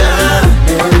want you.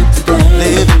 Live it today.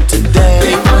 Live it today.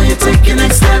 Before you take your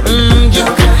next step, you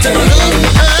can take it.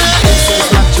 This is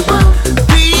what you want.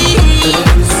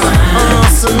 Peace.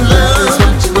 Some love. That is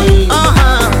what you need.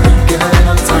 Get a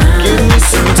little time. Give me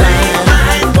some time. Make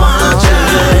life want you.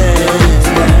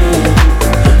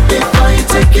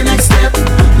 Take your next step.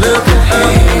 Look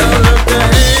ahead. Look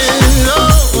ahead. No,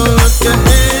 look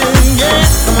ahead. Yeah,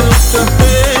 I'm look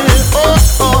ahead. Oh,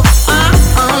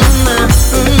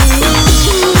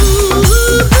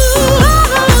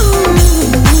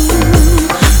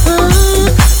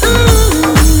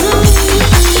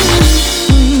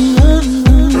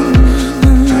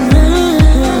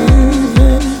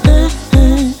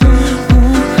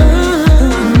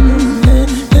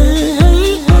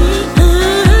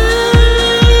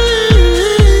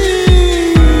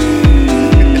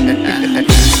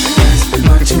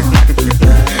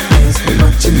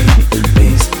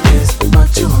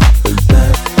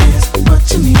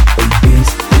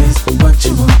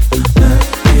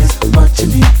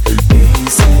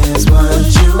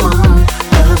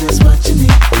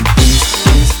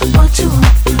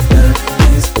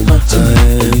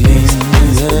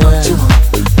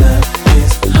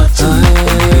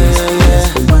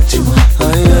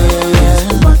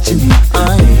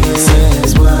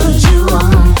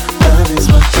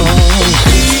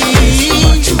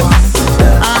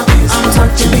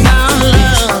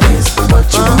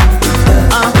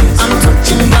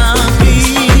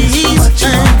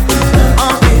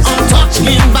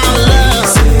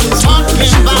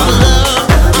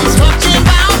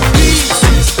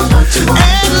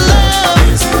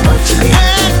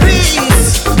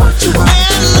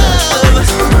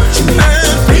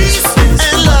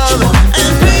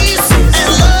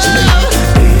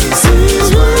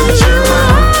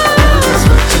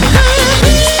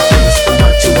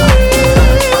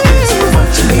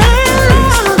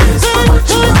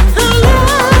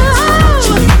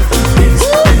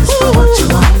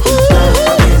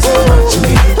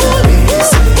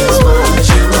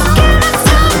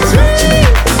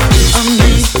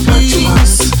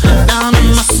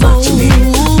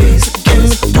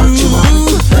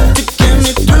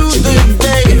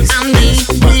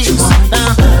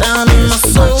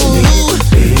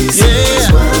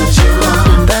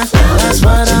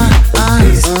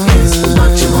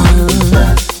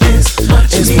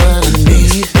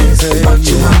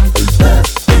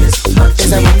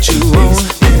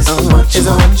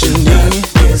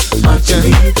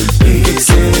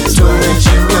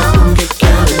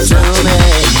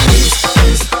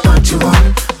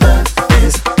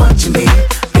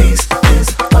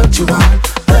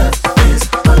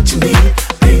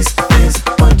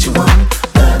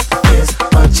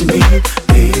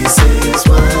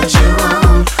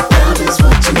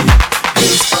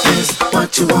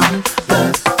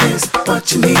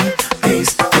 what you need.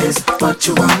 what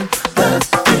you want. Love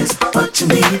is what you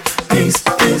need. Peace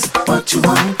is what you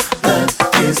want. Love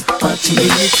is what you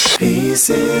need. Peace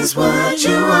is what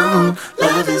you want.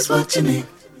 Love is what you need.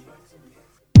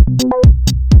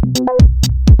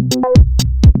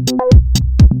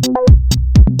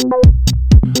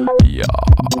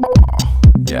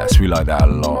 Yes, we like that a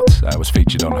lot. That was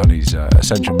featured on Honey's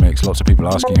Essential Mix. Lots of people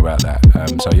asking about that.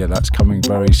 So yeah, that's coming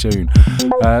very soon.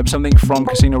 Something from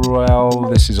Casio Royale.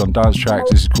 This is on Dance Tracks.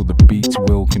 This is called The Beat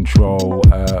Will Control.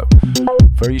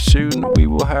 Very soon we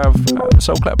will have the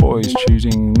Soul Clap Boys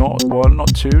choosing not one,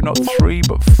 not two, not three,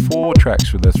 but 4 tracks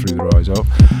for the Through the Rise of.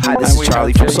 Hi, this is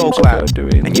Charlie from Soul Clap,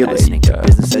 and you're listening to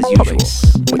Business as Usual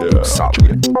with Luke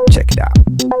Solomon. Check it out.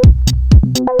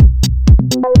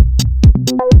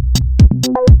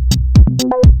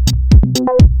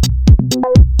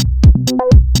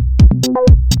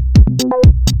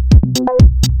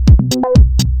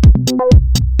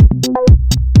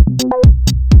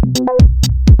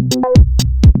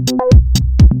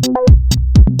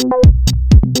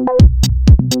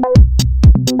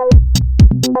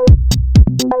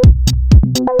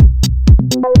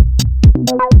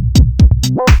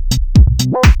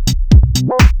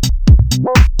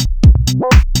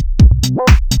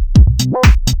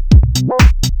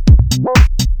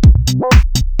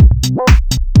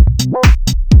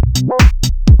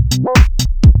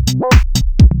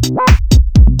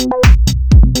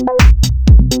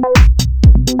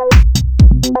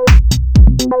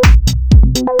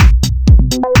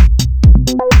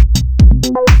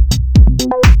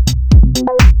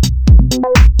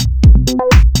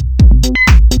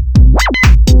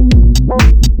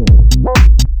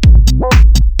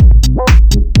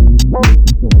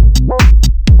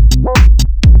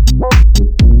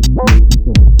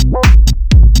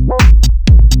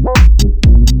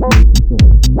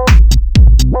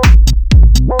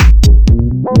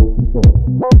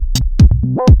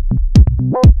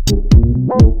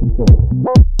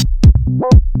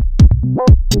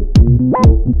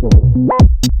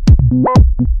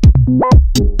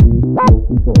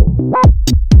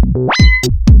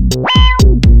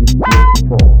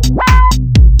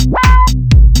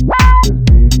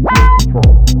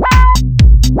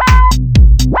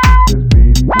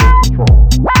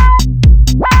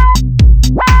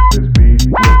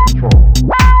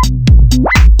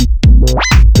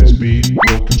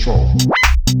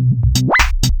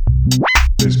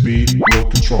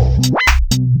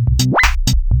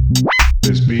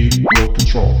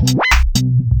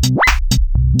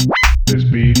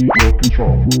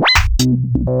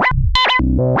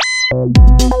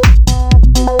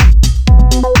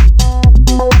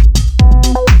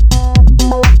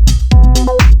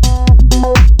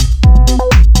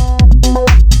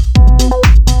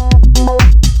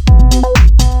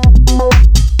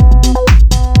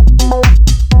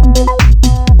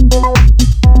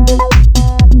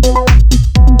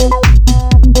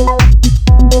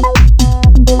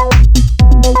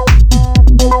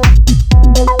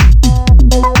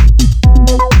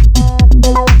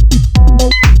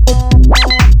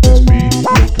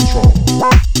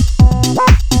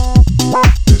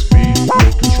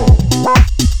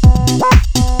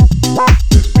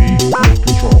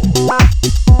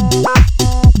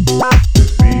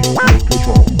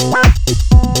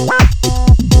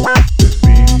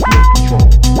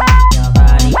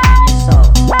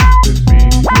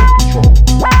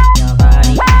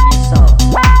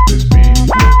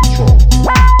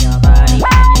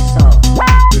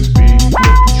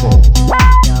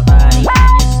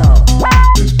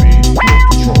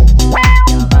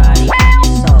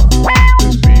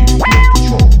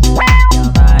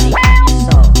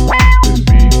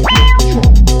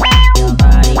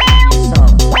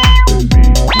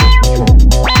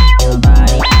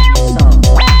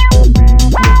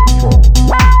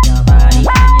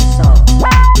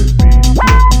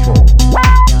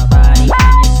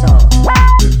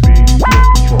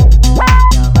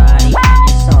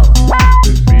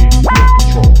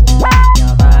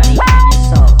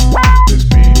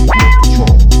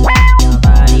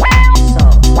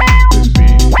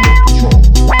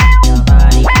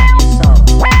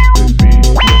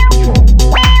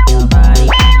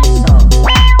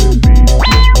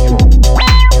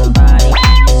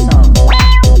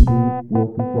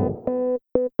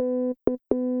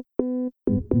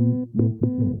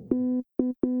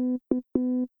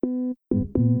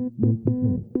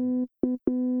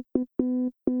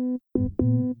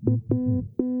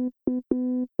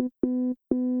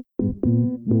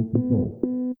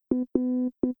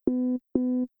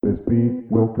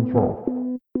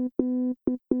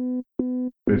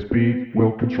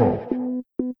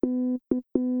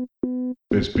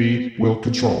 This beat will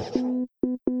control.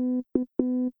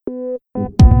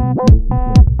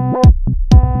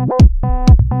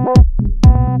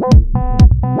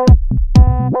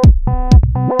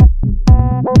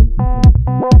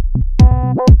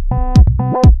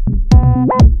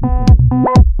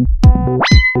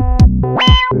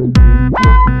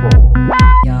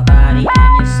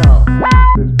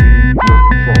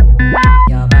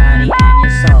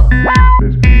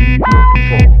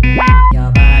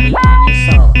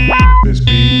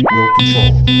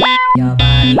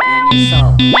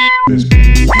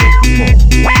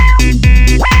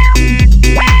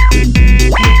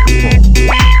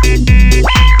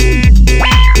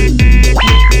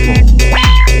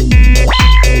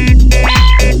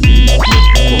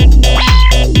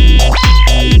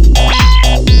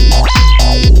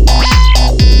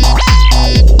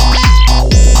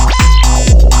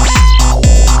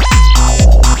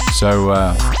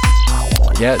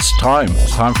 Yeah, it's time.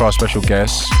 It's time for our special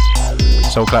guests,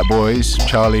 Soul Clap Boys,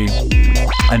 Charlie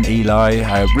and Eli.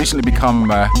 Recently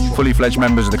become fully fledged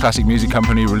members of the classic music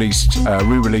company,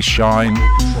 re-released Shine,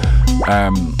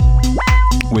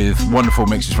 with wonderful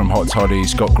mixes from Hot Toddy,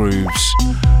 Scott Grooves.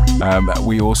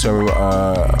 We also,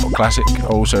 Classic,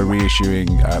 also reissuing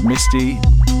Misty,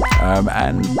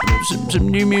 and some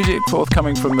new music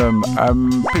forthcoming from them.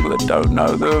 People that don't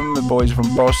know them, the boys are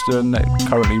from Boston, they're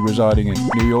currently residing in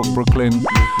New York, Brooklyn.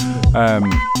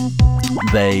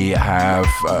 They have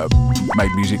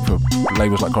made music for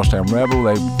labels like Crosstown Rebel.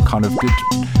 They kind of did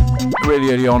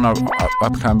really early on. I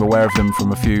became aware of them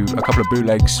from a couple of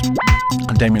bootlegs,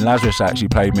 and Damien Lazarus actually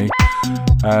played me,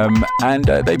 and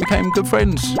they became good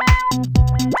friends.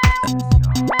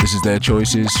 This is their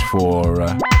choices for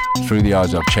Through the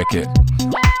Eyes of Check It.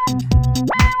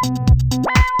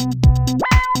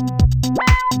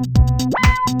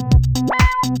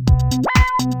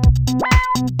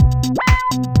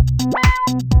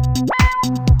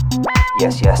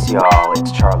 Yes, y'all,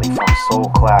 it's Charlie from Soul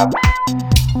Clap.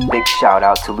 Big shout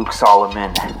out to Luke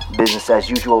Solomon, Business as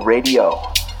Usual Radio.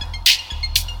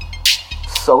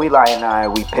 So Eli and I,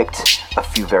 we picked a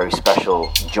few very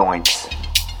special joints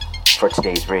for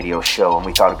today's radio show, and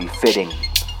we thought it'd be fitting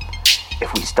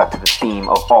if we stuck to the theme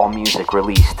of all music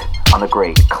released on the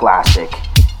great classic.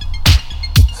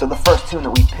 So the first tune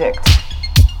that we picked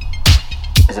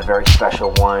is a very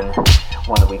special one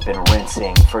that we've been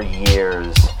rinsing for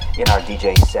years in our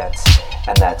DJ sets,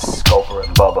 and that's Scoper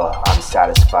and Bubba,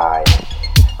 Unsatisfied.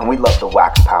 And we love the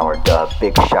Wax Power dub.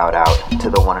 Big shout out to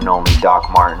the one and only Doc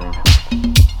Martin.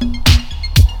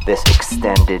 This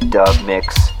extended dub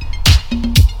mix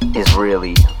is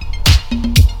really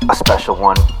a special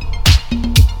one.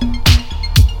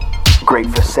 Great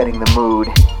for setting the mood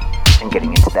and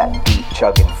getting into that deep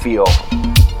chugging feel.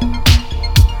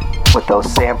 With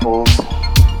those samples,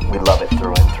 we love it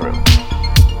through and through.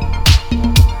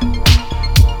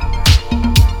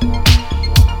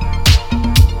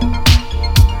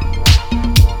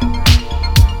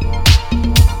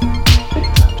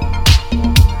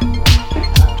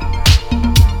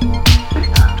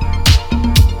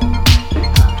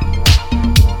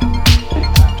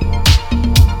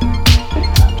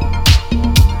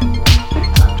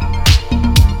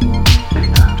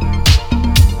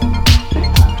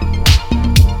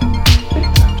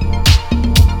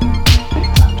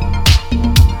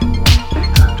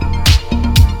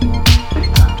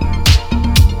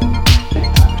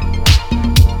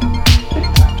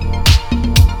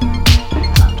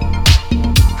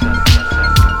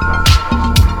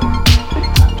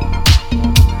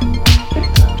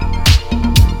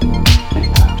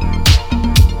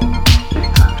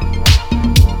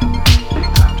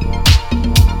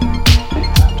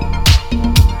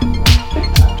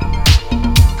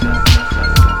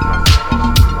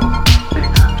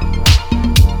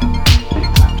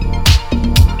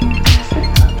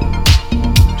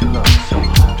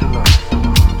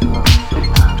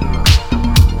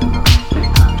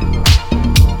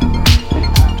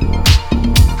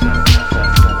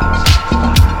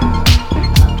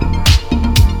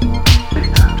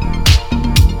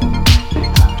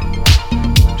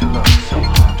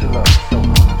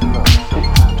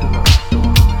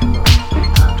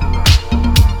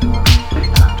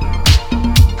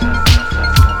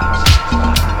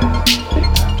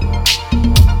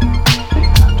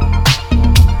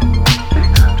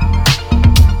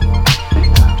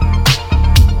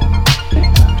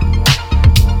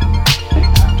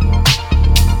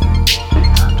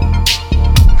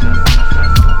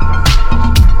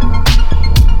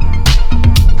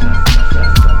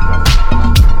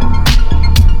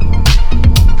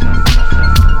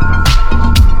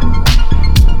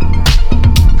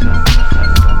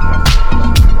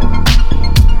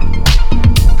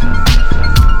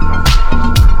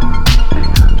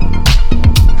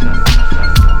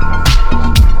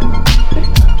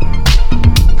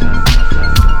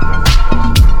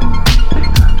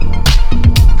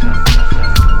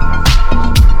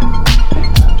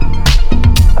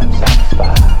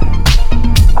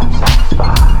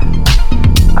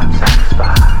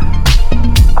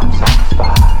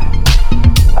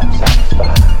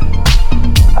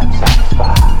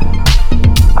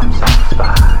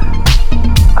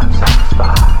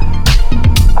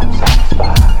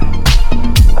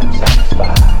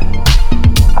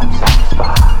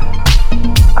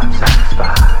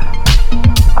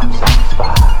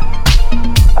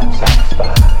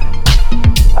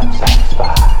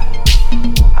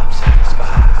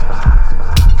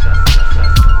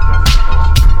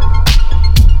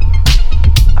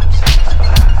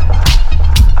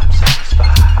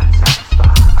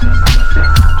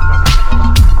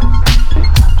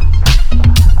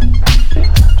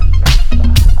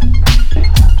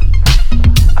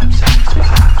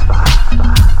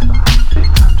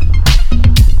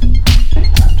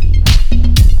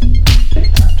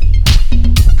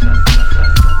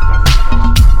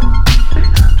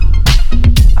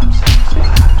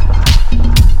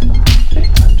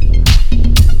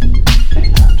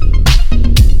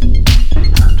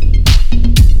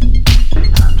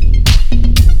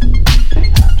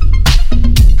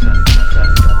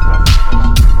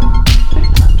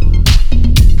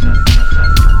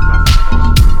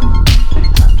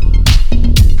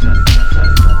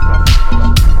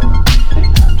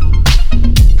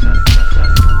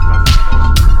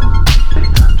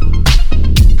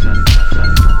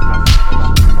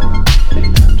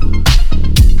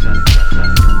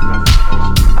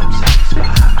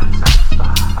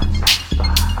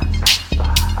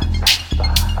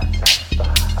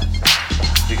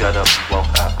 got up and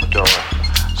walked out the door.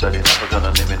 Said you're never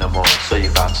gonna leave me no more. So you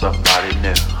found somebody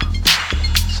new.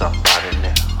 Somebody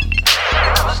new.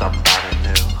 Somebody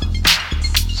new.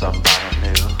 Somebody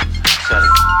new. Said he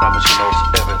promised you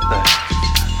most everything.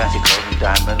 Fancy clothes and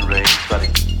diamond rings. But he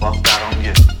walked out on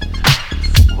you.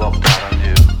 Walked out on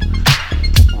you.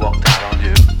 Walked out on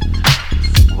you.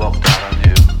 Walked out on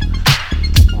you.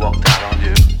 Walked out on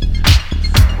you.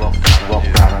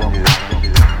 Walked out on you.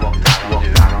 Walked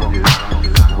out on you.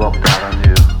 Walked out on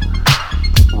you.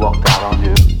 Walked out on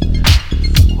you.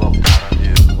 Walked out on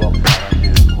you.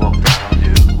 Walked out on you. Walked out on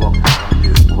you.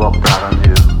 Walked out on you. Walked out on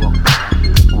you.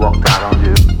 Walked out on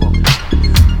you.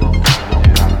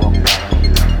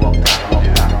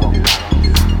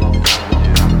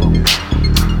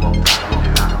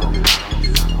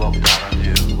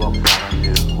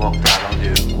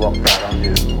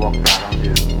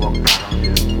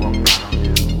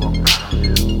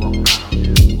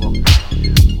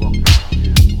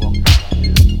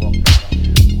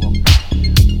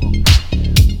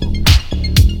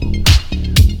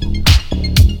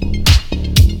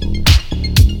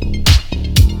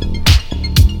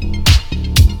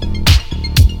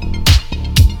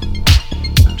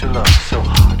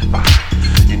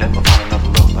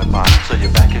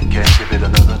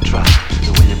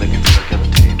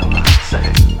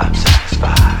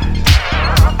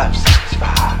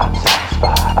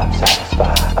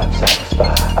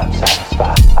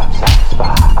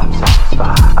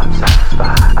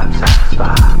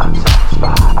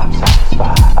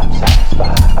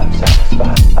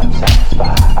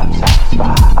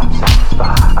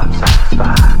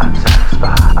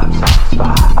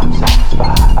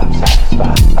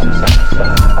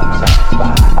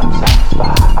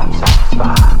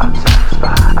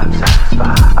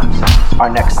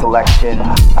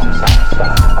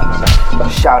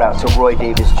 Shout out to Roy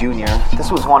Davis Jr.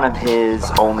 This was one of his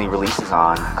only releases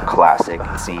on Classic,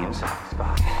 it seems.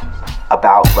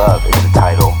 About Love is the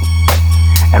title.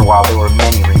 And while there were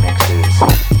many remixes,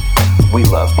 we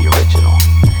love the original.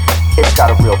 It's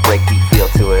got a real breakbeat feel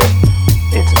to it.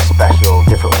 It's a special,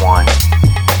 different one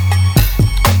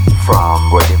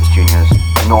from Roy Davis Jr.'s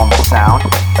normal sound,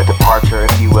 a departure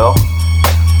if you will,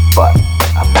 but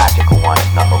a magical one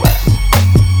nonetheless.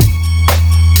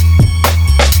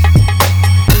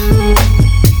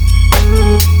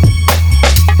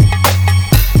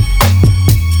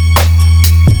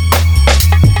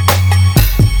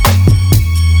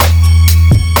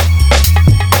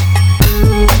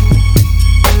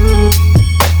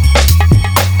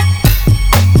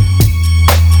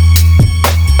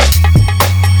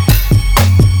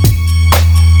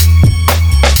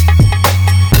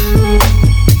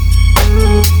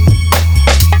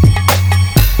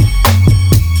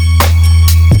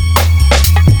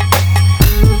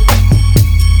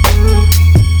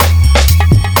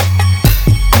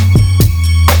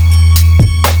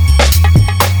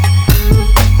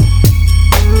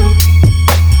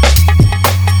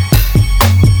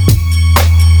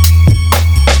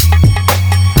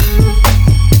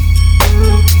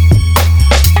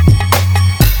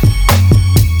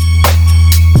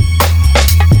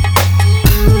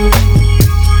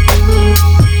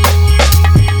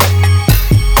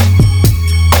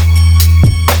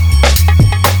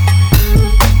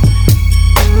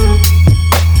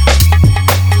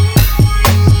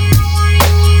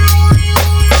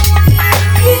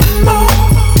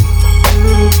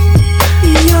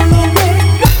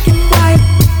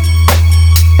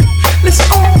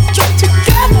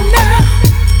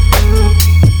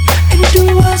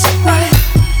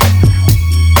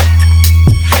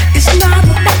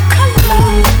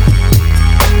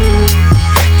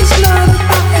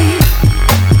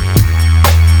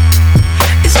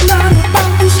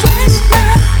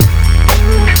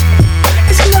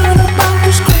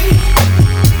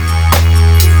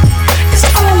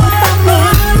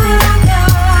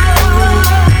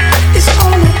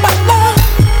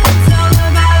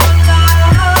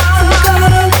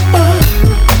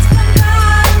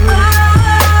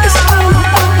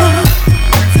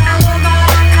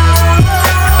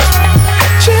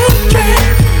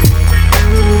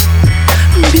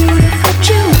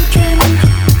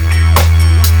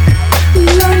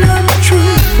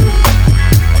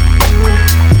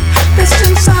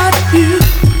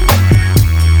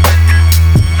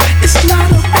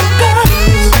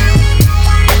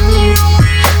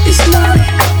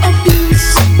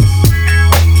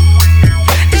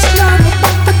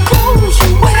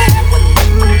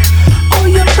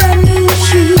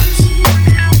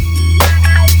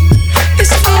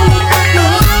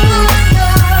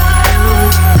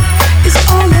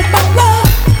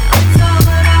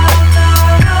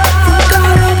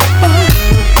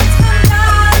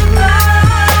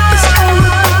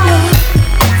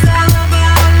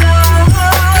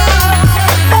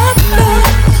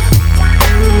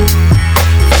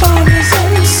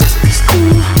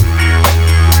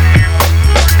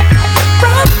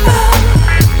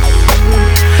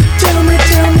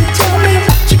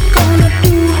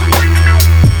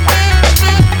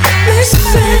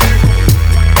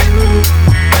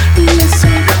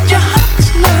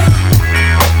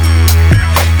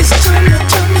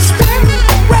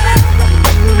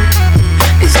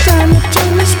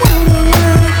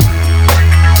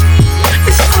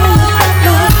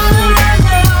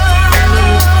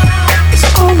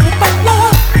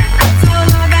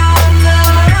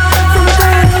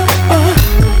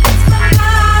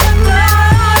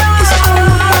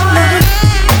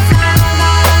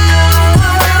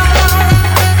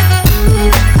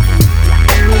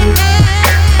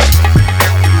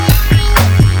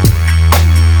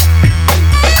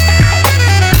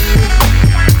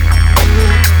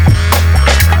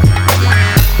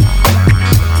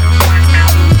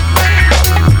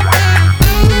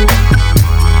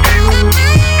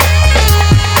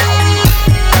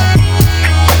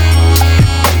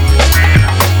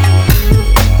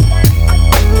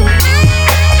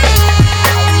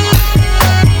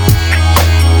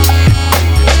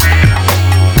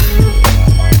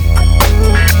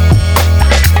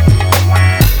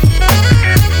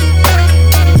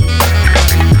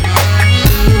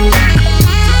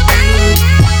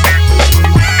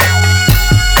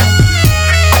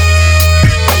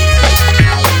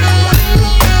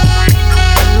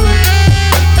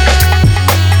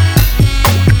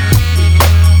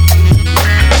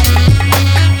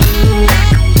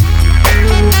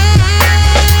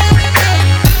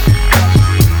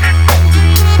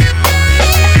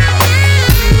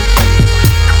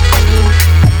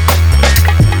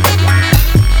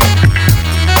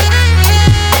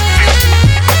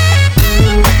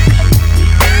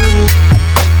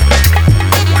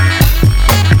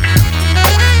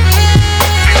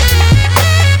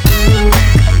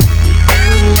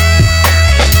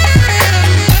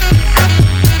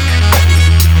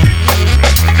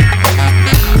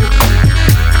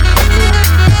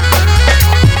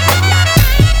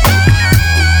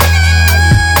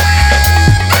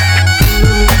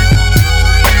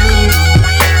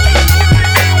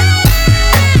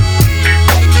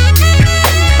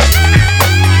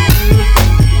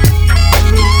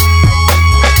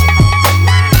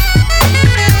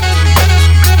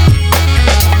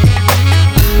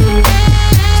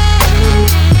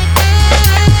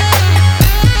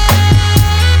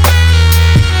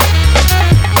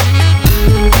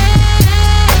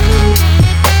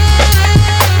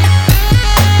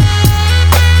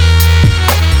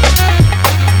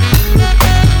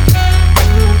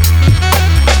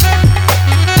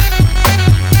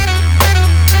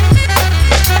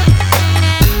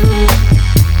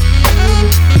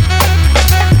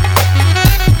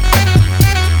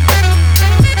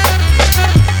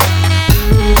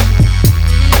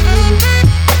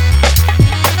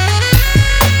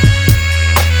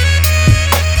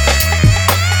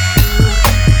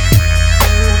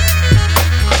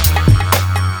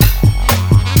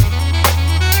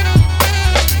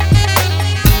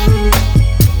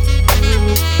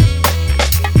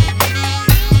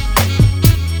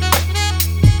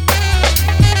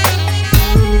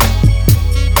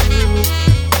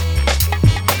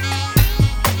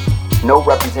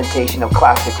 presentation of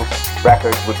classic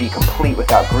records would be complete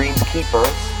without Green's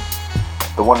Keepers,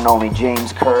 the one and only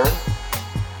James Kerr.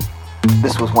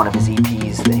 This was one of his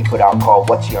EPs that he put out called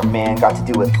What's Your Man Got to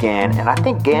Do with Gan, and I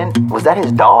think Gan, was that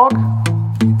his dog?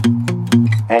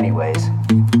 Anyways,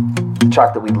 the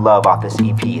track that we love off this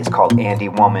EP is called Andy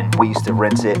Woman. We used to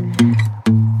rinse it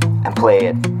and play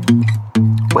it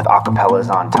with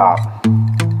acapellas on top.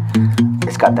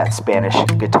 It's got that Spanish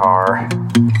guitar,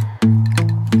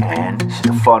 and it's just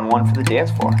a fun one for the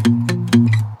dance floor.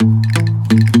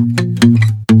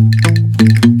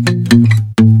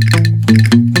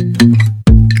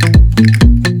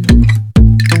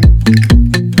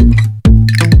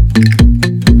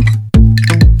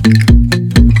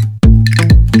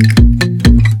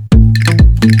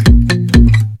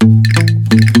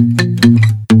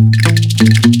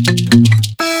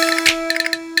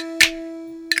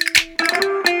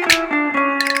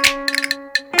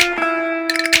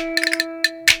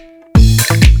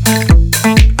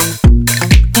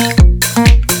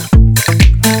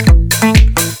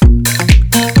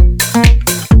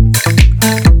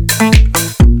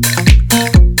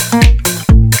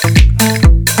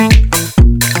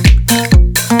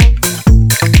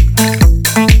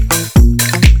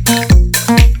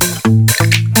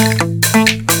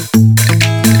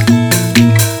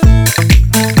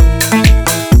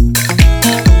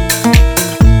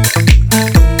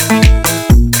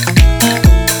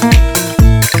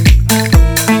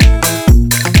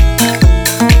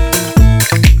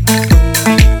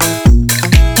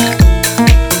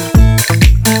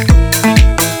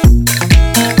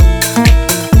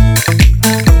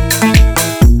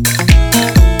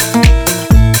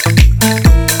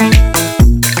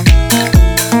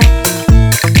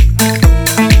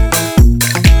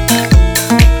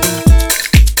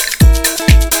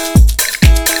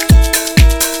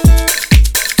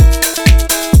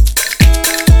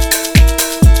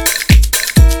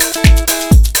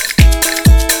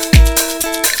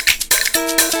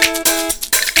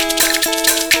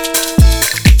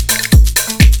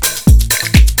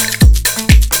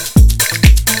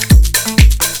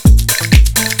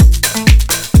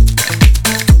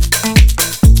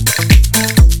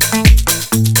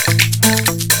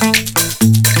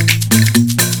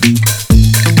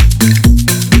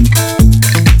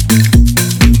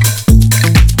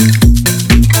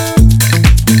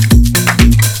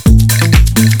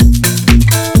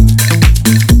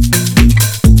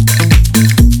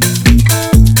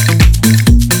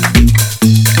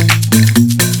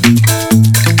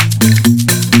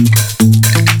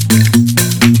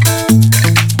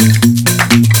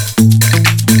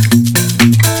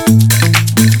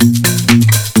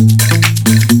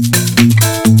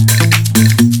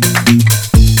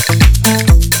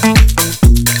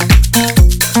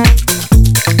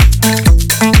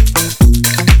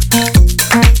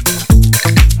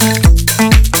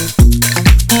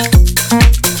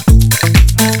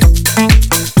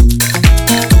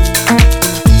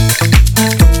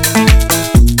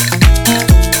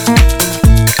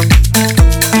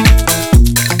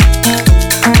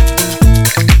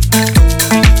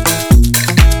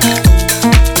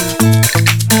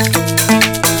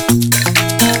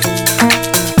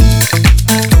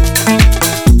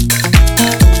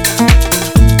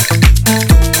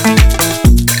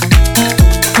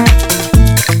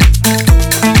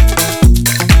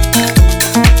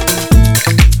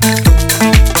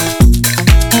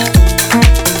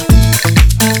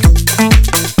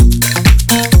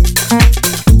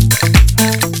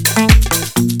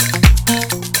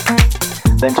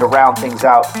 Then to round things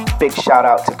out, big shout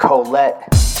out to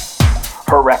Colette.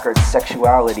 Her record,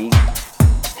 Sexuality,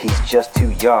 He's Just Too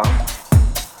Young,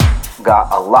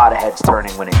 got a lot of heads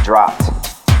turning when it dropped.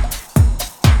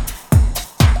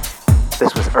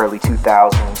 This was early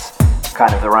 2000s,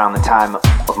 kind of around the time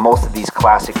of most of these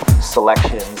classic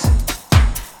selections.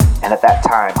 And at that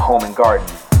time, Home and Garden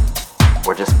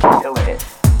were just killing it.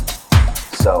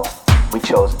 So we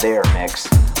chose their mix,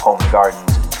 Home and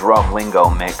Garden's Drum Lingo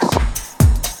mix.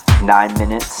 9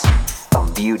 minutes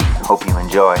of beauty. Hope you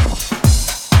enjoy.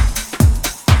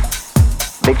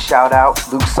 Big shout out,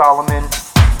 Luke Solomon.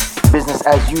 Business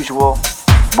as usual.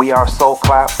 We are Soul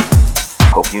Clap.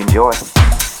 Hope you enjoy.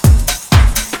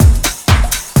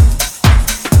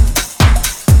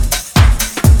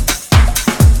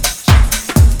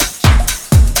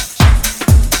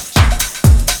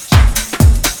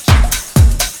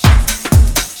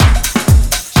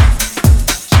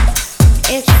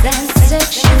 It's that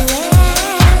sexuality.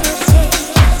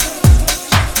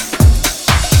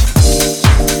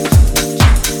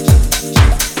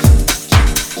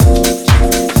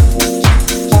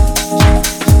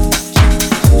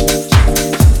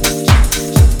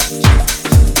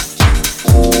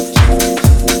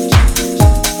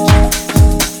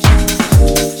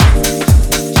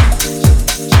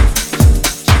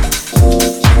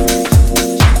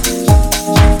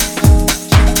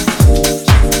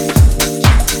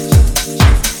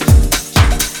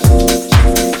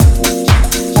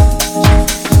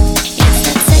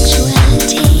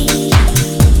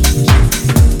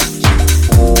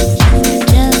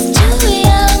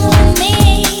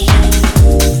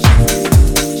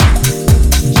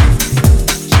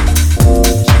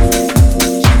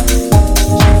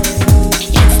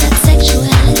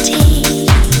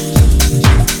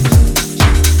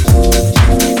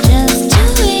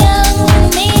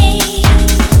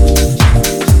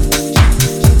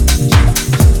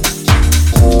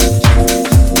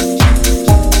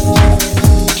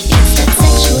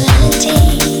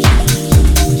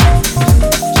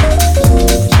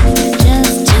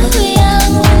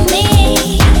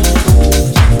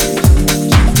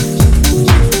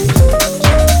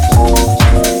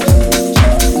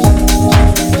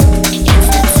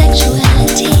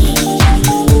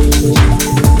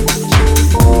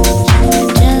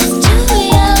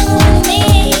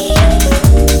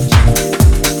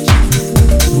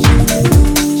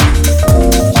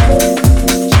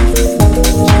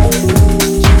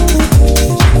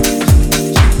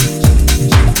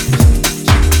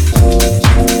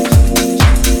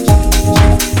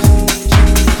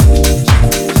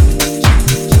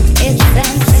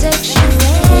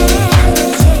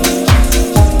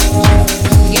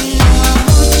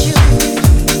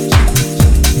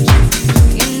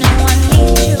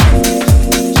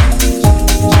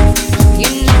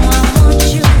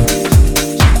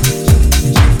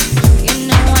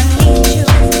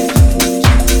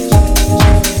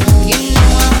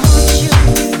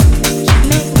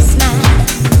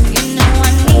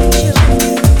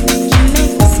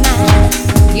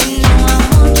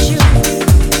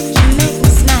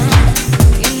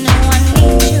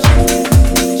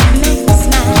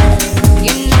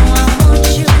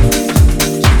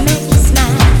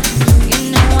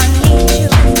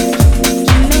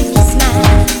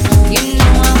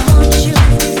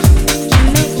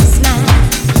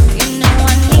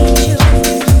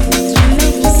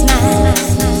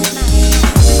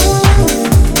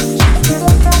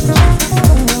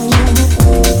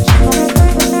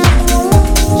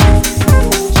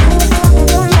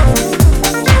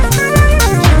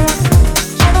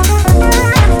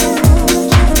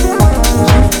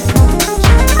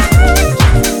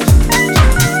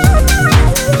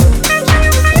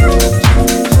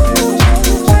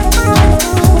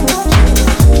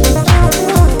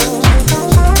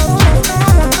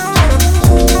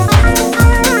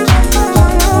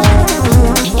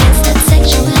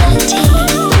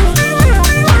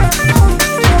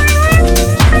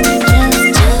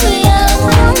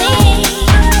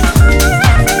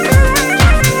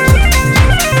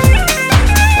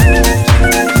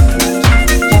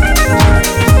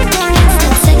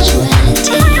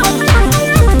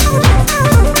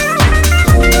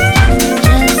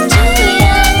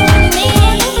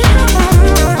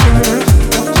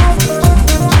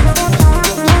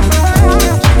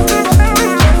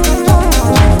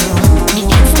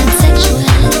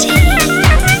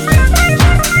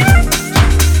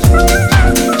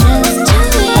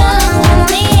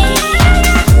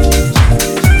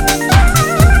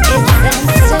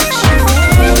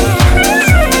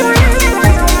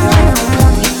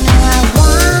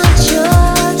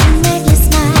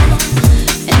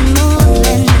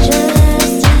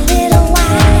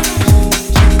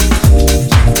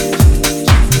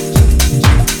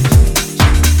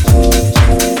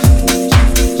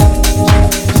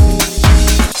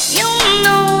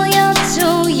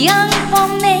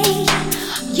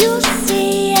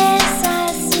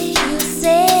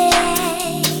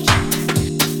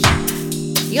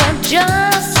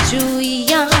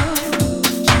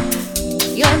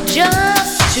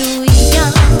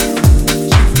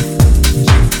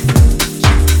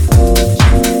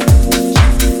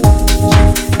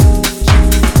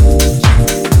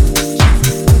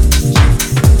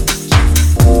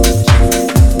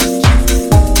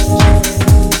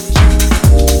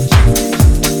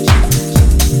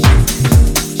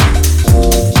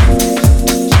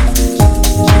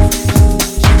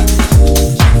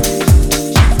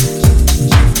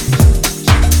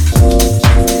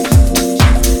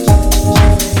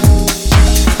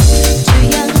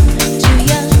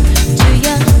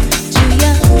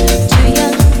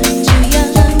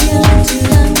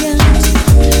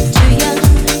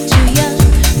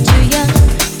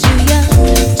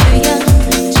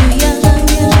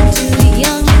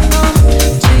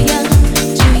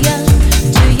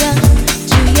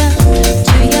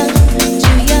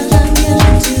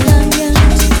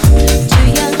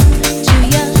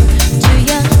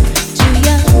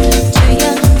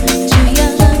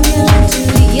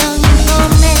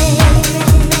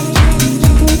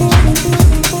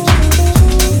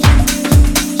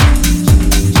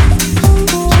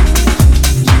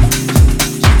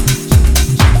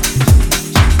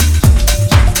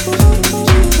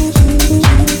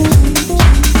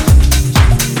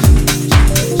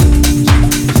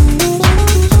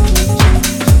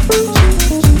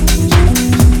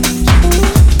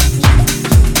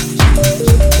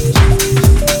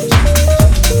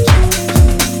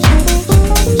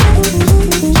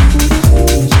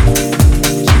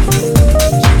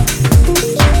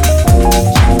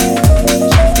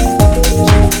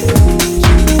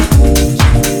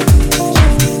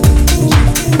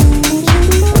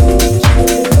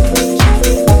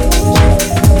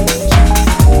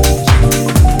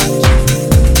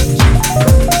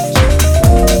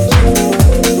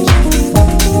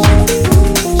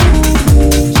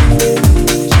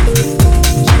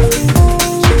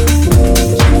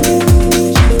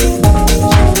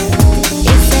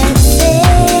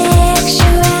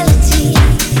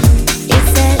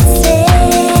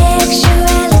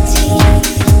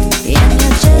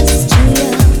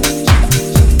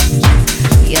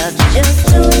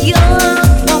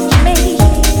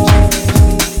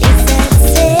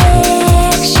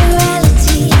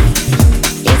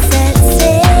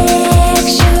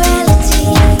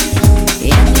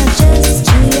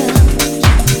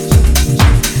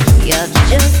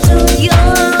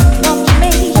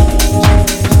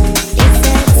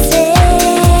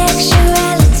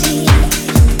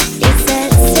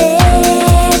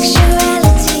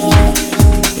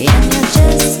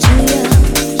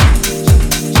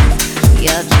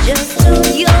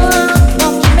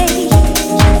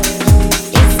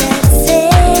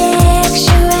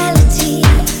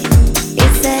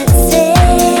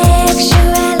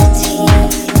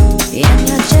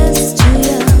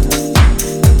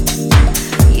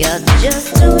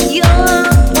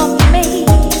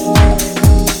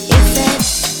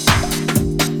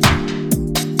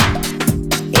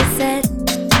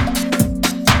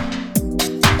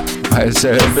 It's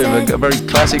a bit of a very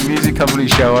classic music company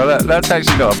show. That's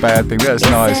actually not a bad thing. That's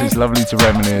nice. It's lovely to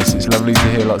reminisce. It's lovely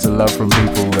to hear lots of love from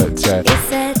people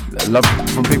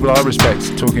I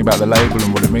respect, talking about the label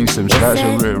and what it means to them. So that's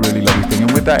a really lovely thing.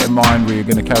 And with that in mind, we're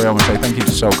going to carry on and say thank you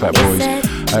to Soul Clap Boys.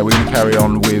 We're going to carry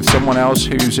on with someone else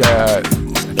who's a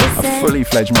fully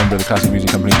fledged member of the classic music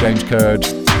company, James Curd.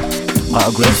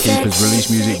 Greenskeepers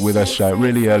released music with us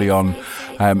really early on.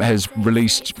 Has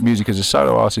released music as a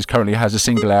solo artist, currently has a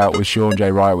single out with Sean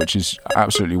J. Wright, which is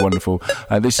absolutely wonderful.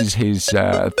 This is his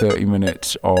 30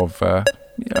 minutes of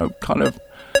kind of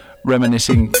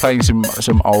reminiscing, playing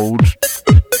some old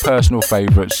personal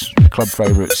favourites, club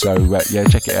favourites. So yeah,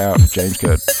 check it out, James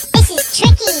Curd. This is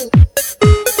tricky.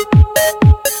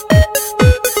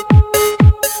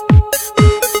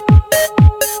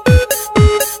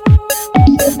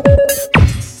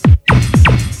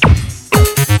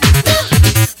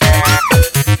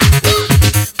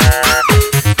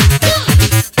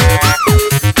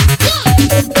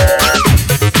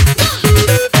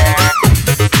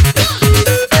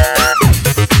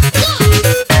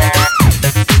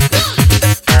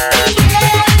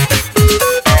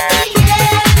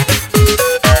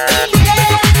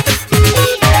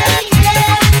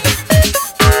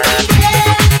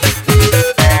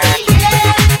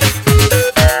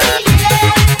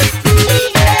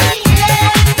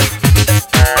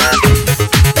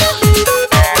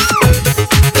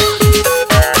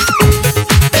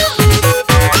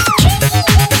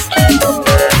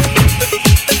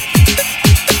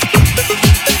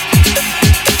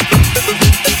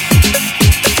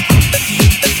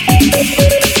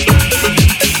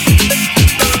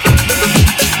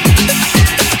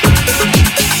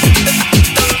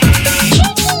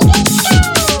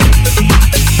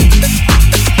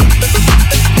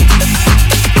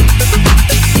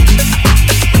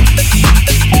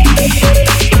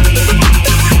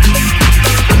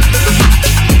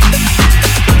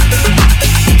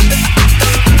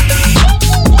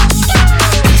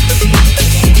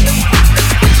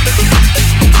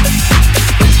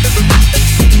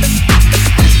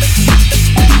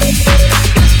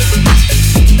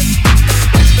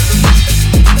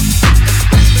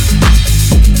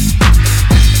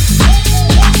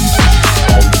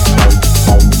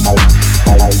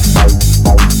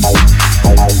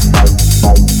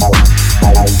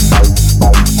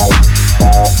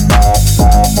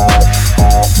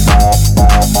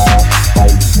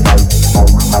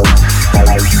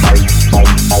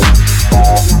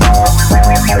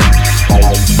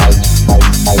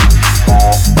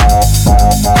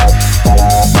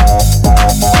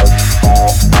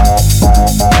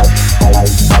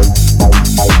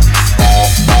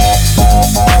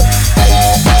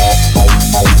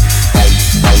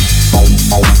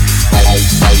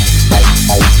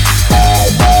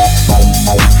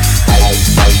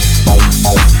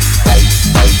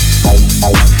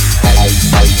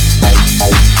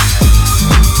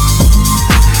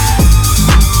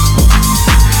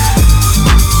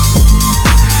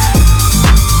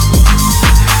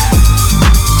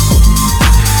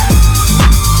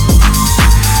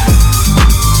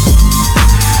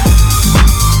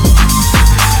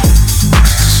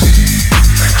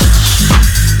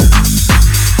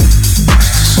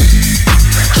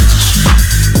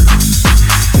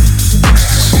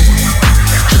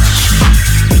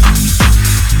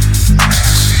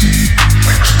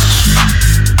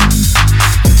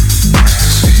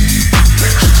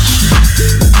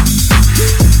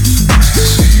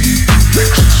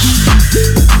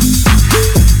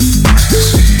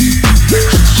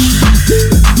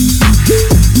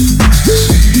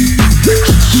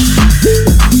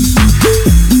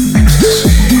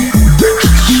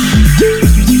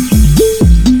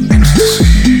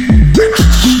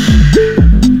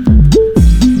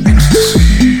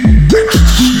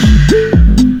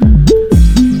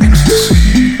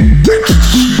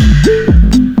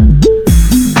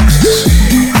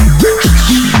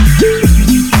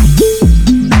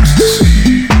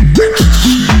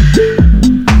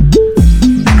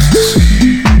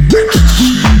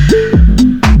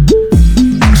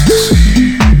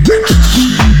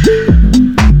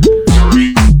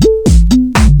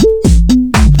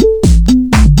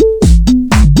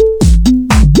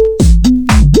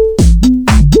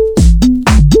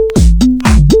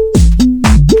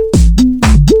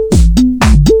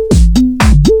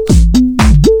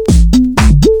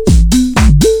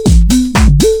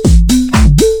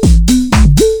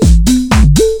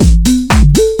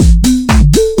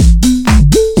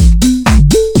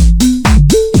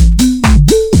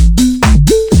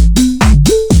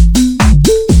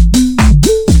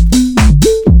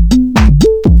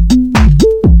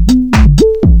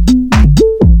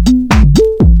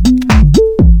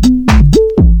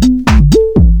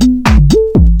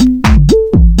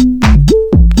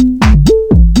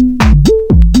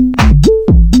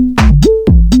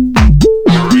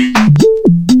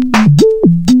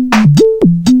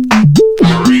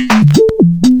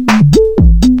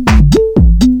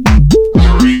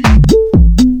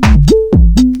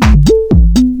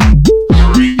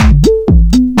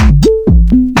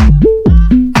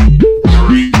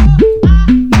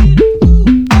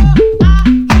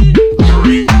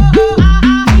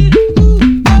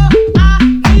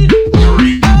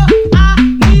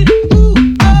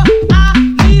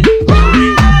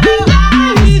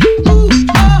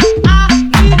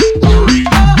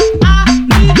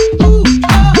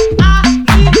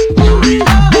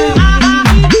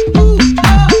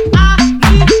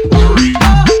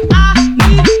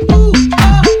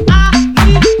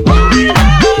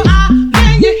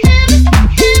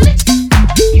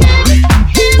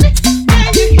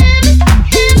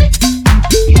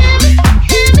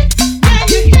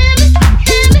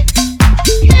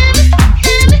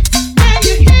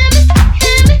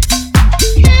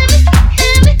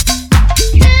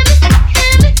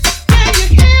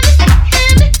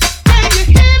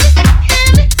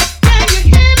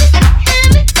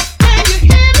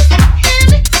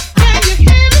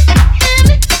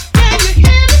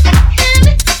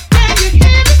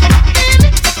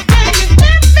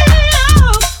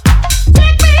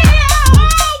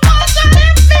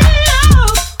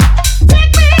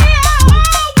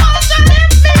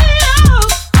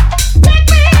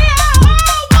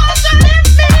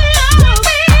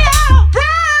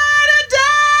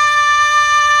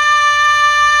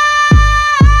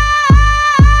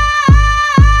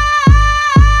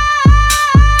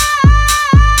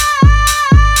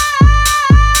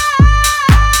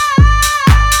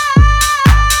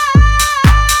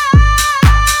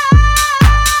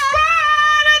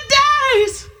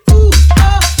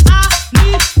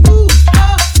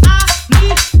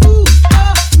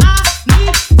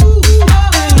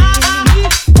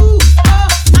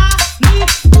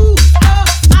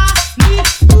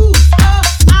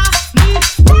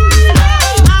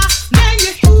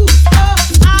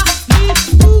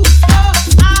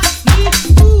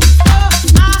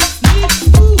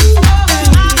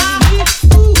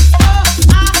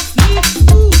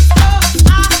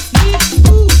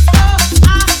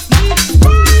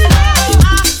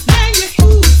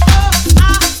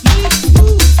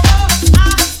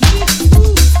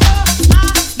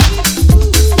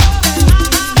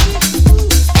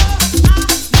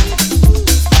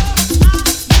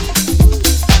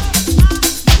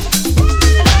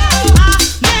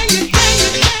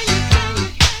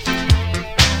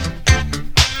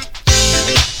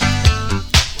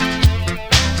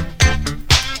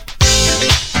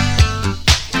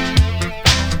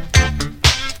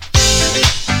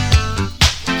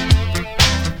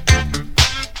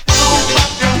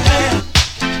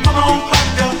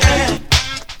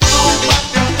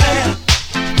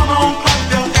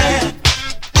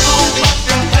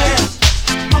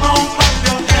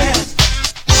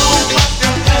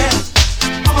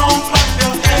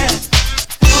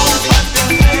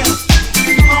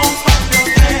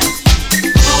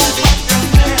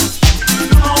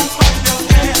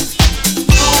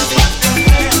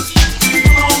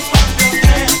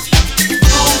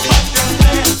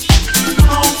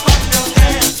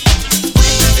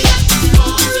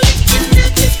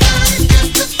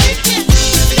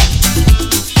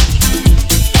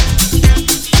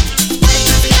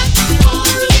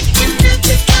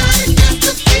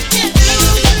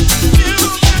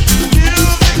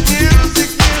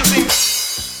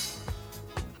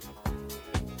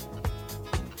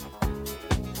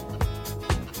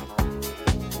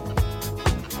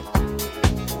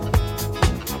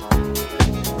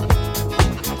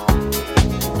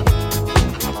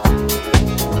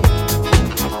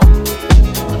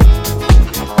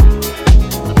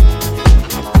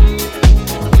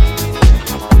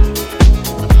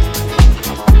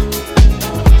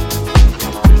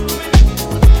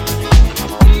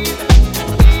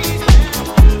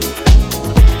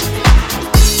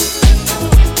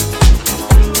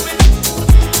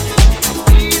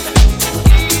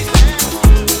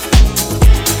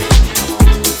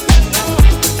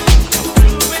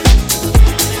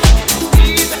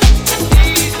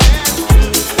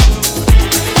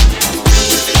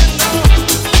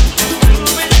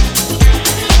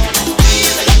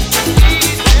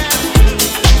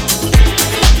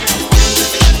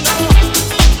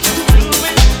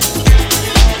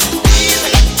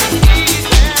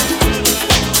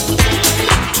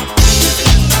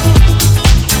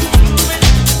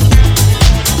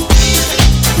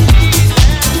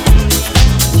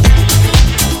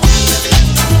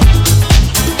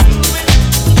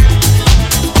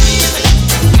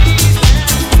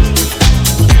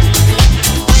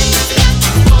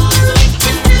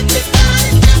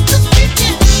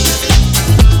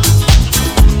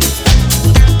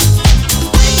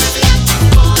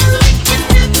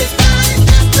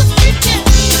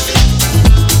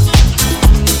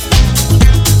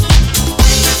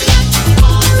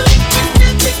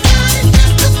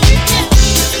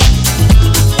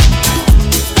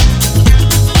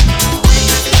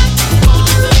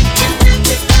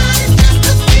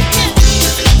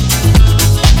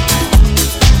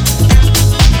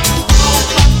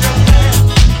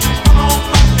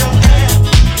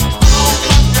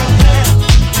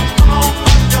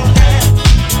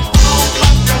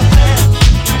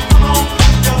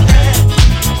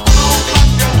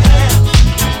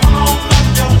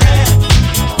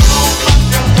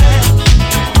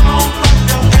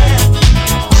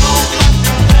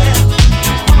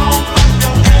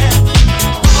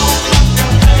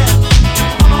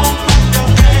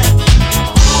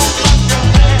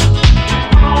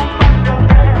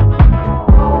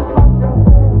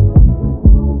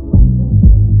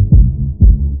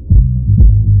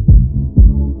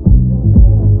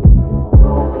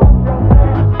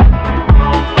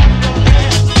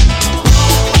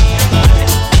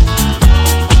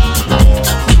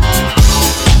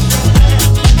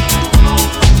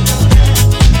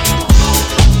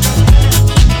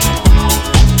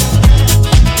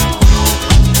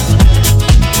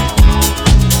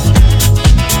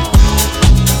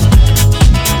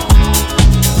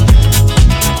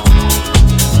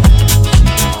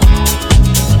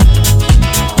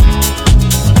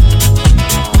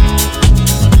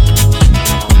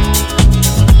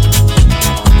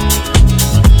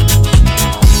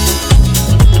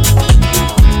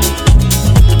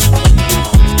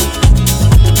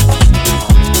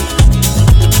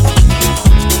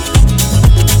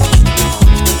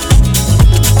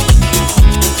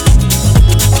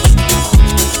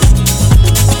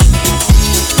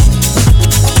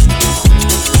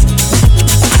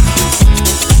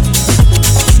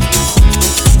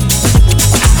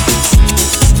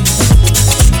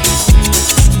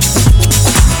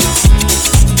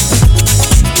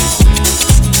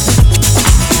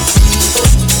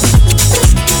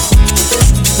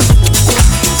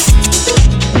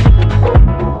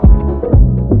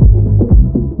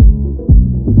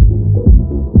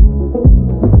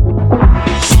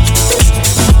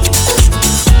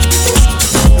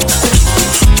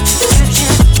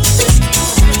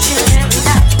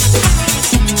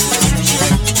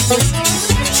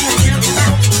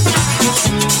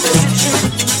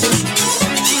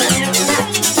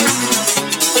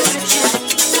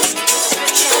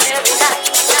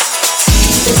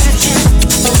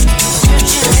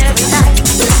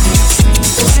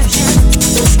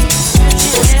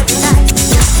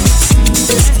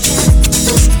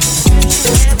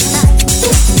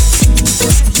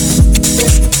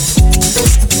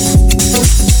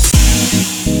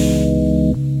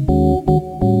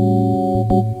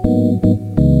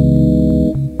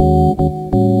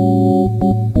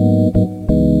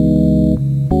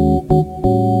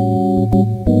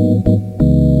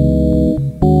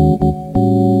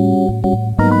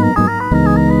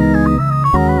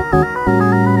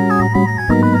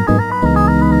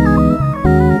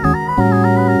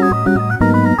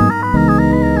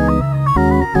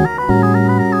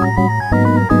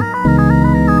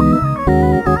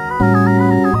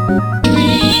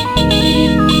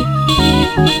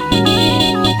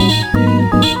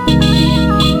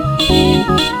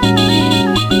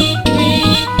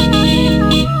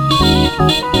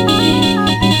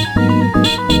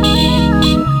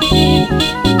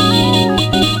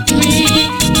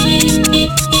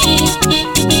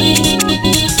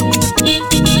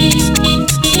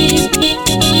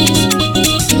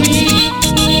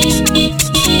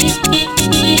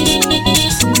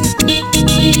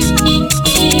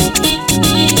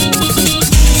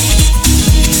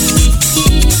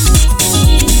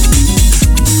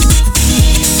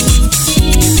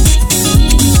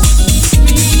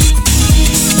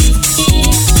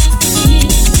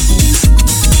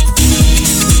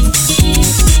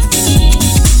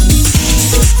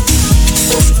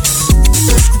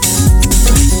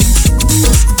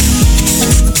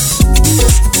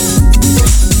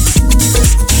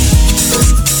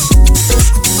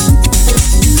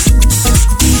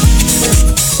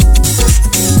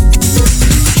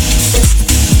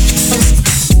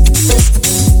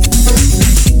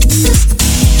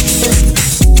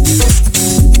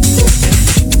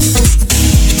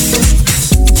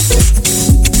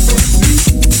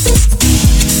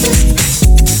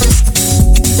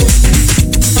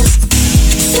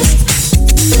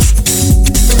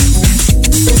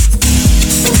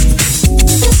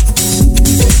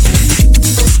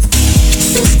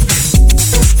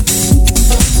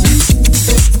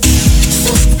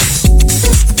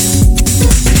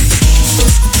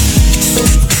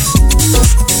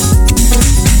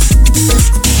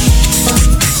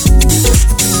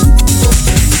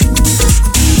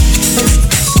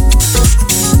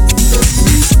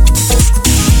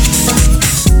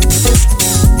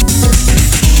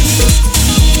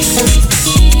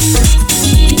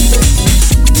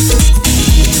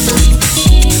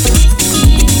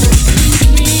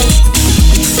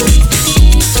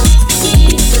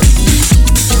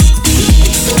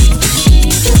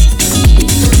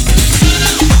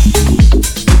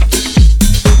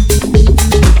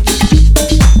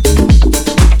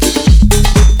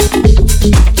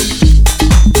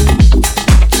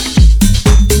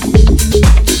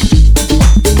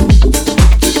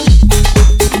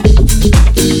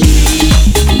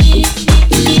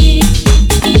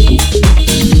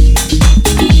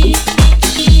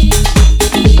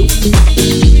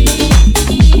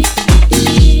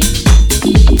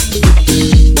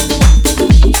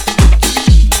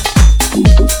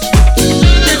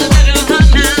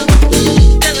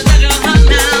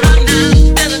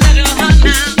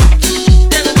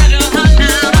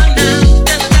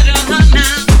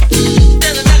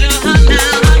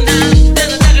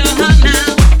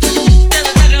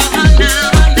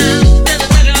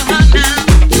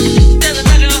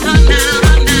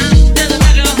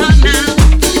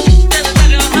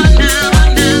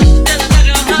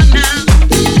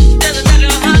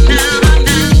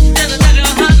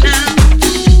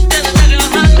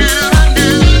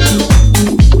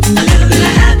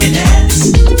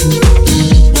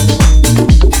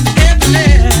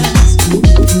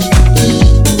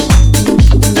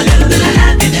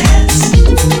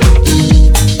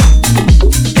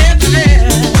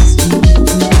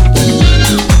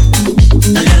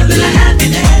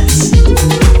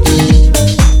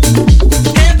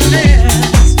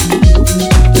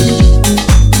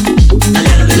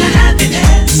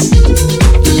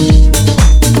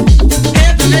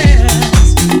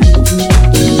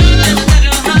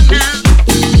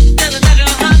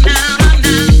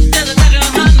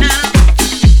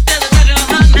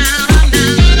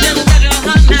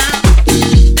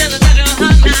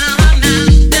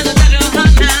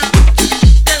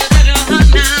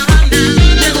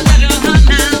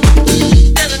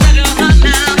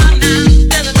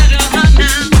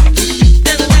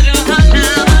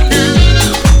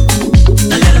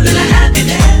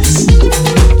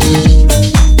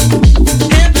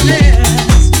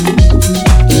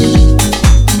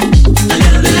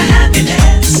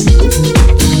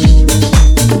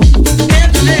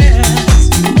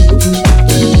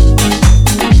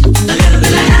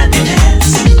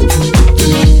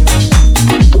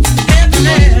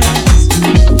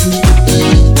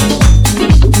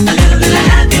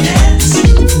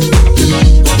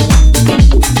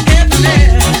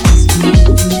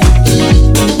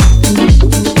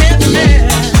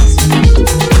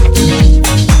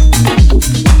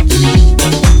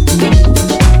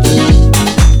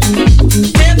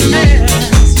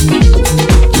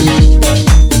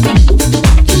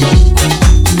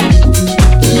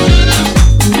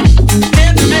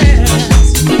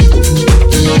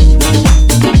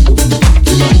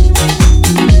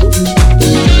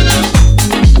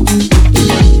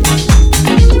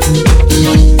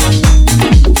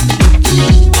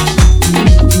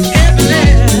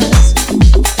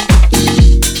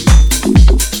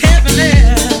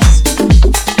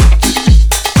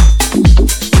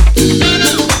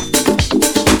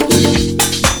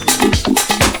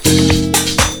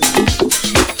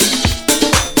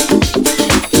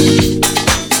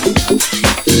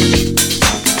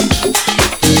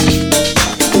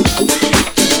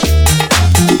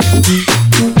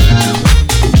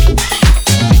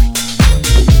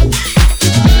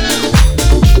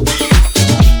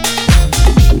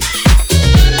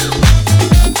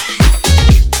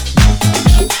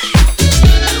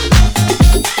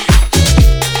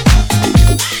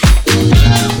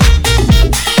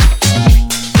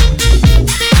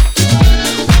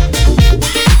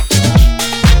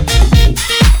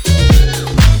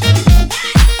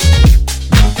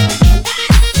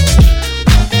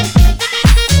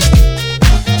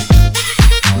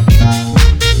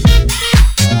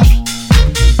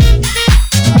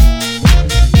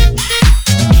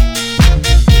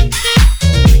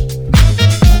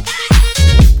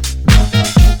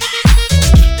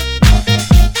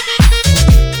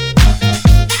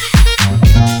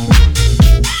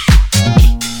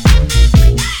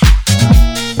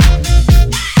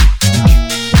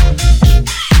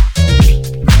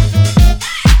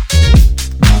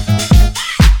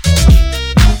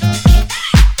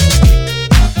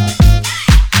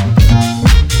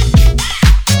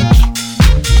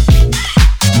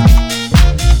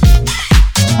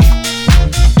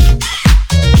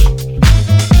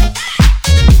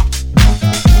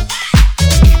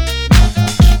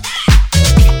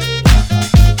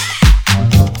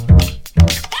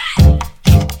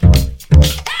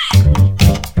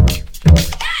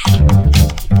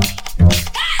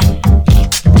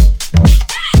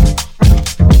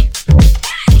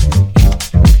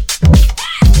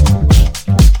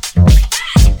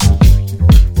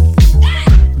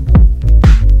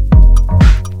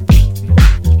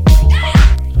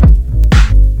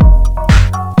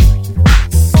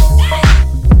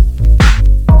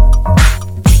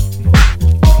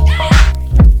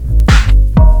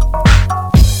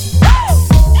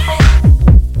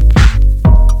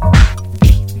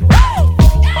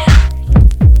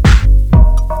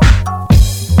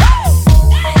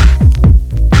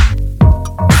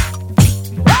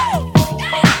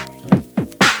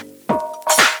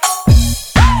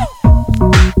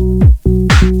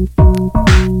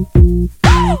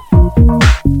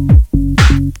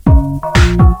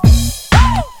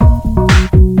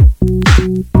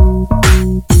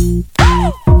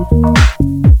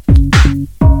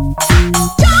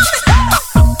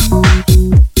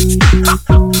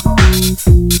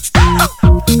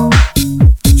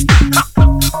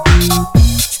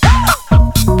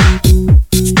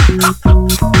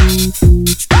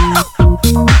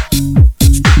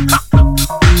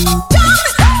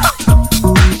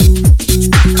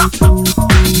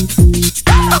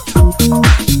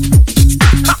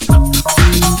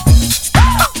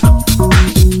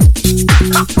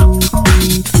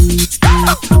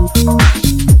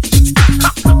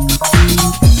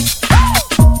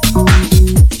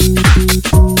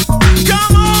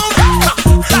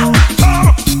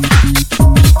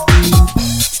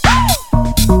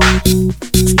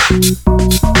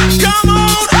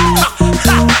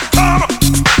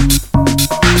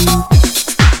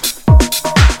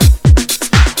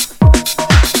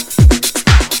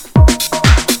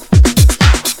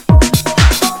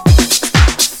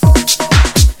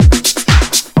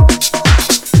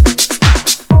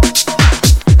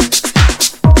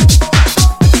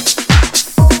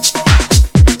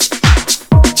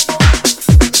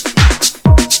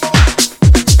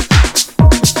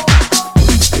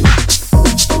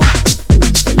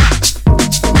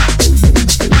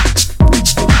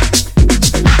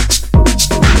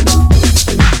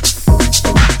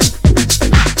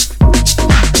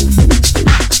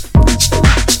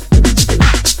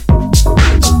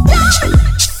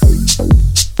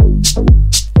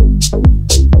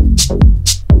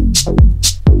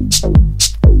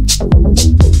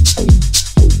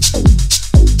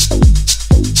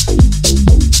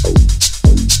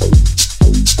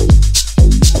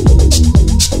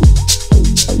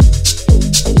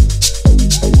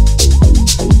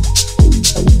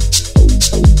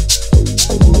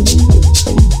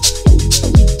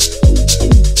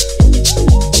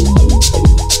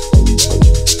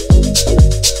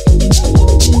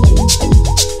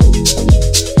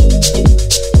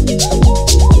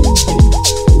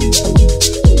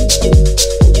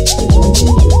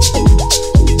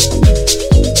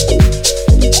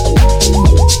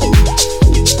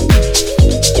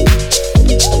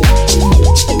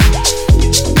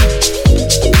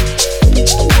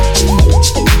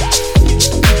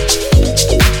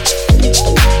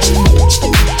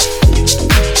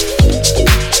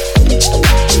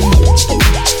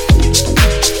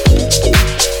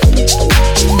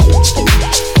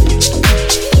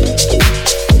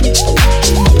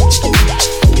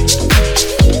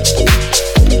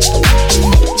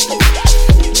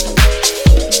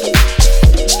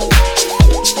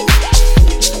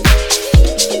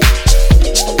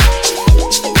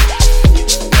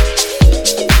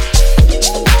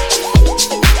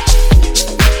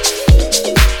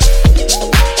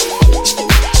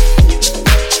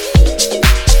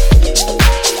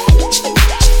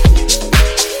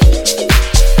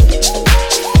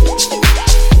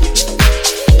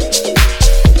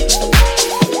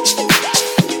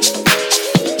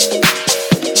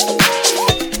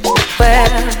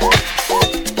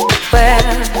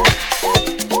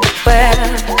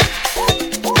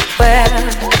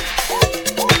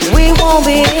 We won't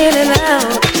be in and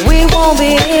out. We won't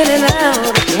be in and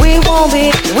out. We won't be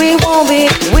in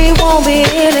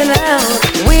and out.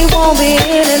 We won't be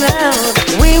in and out.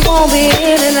 We won't be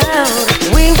in and out.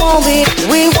 We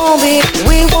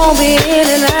won't be in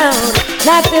and out.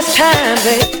 Not this time,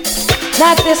 babe.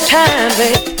 Not this time,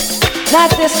 babe. Not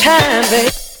this time,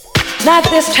 babe. Not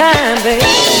this time, babe.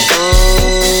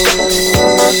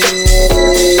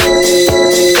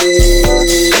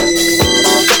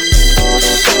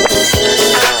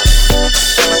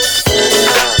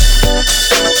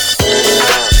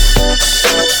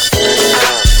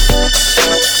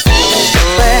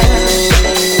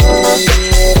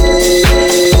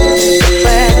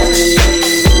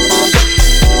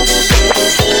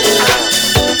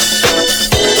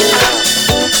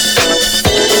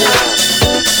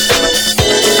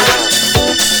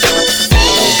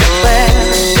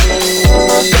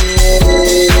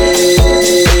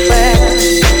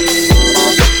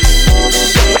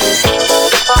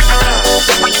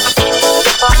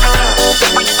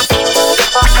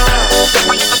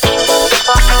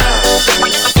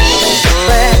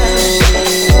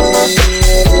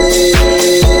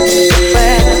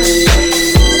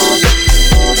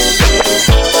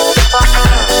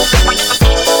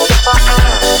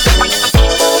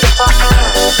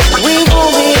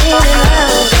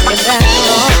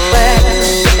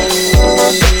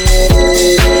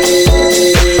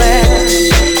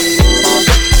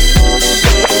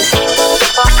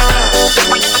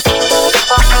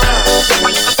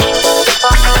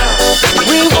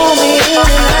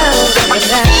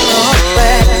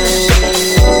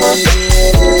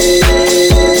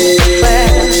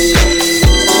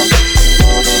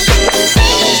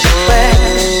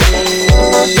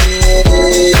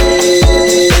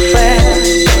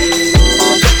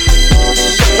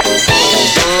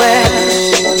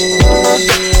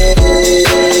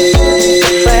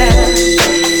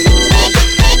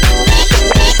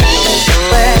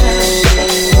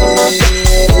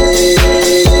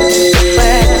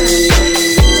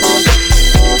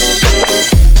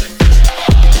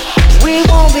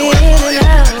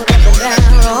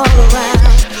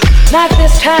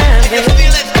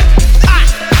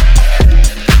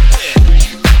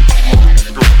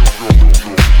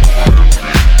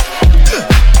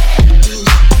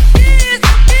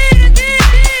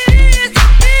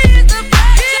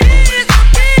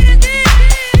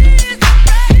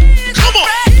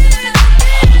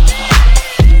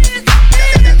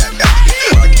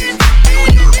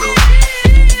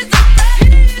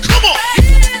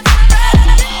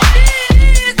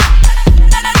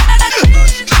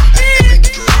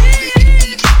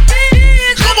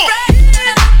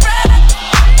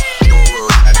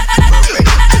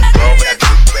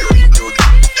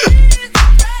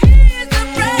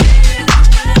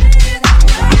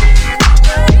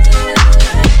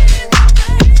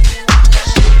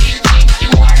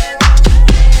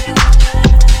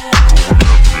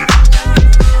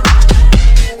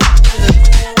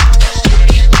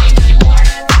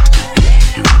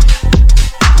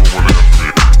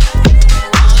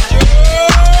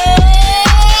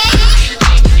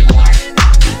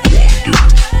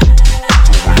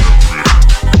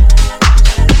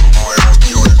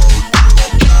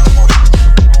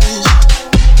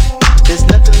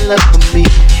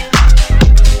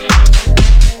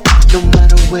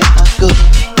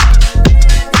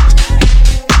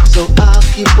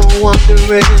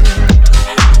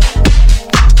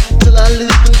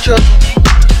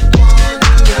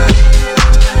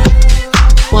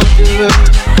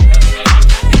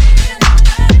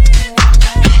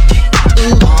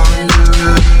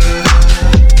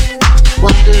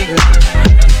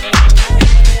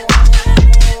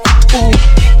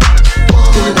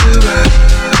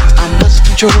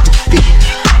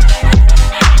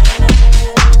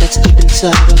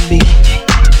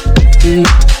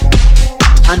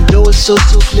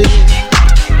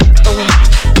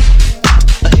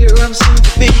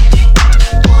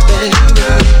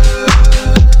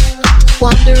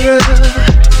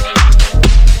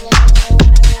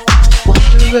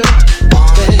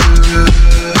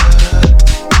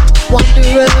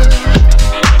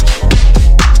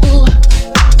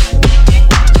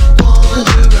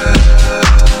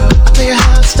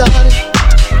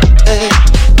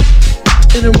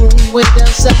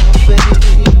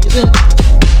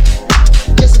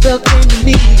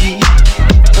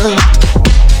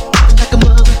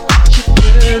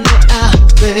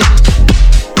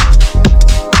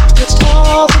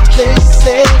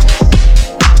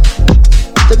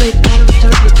 To make out of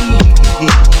eternity.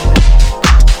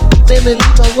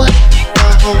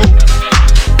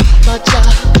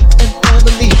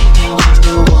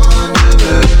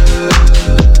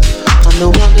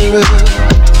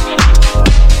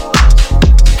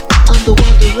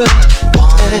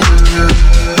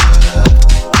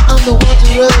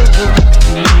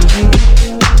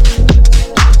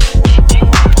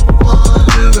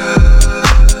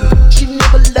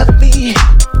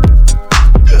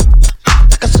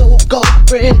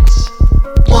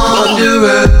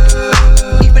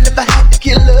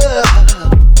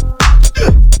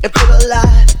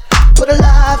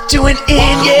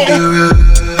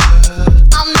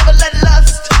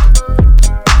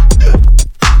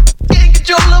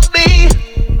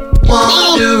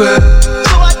 wanderer.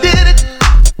 So I did it,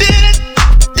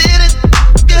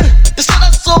 yeah. To set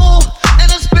our soul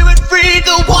and our spirit free,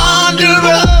 the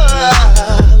wanderer.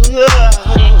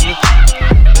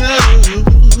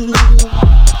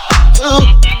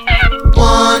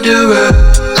 Wanderer.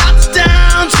 Lots of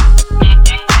towns,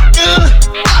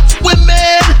 lots of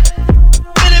women,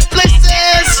 many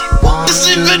places,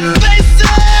 different faces.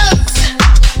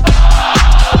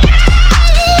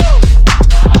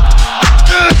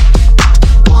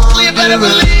 So you better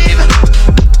believe,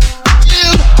 you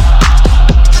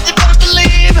better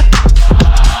believe,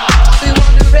 I'll be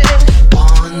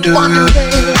wandering,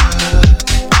 wandering.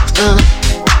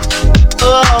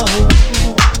 Oh.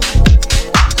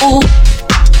 Ooh.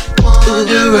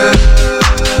 Wanderer,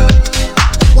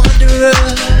 wanderer,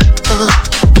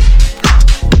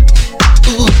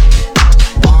 ooh,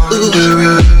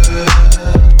 wanderer.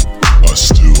 I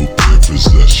still bear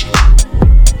possession.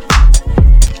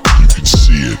 You can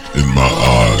see it in my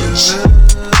eyes.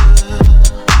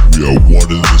 We are one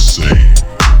and the same.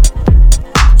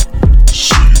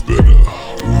 So you better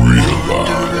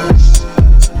realize.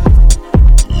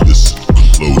 Listen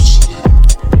closely.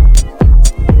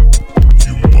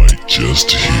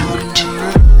 Just hear it,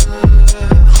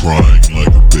 crying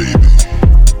like a baby,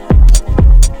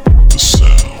 the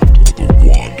sound of the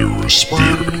wanderer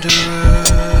spirit.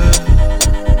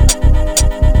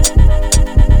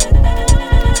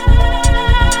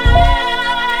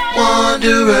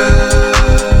 Wanderer,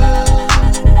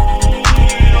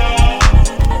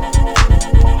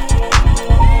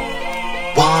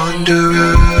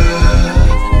 wanderer.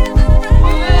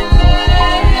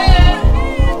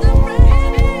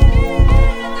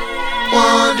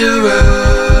 Wanderer,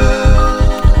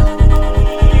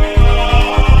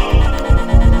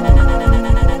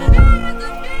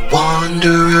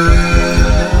 wanderer,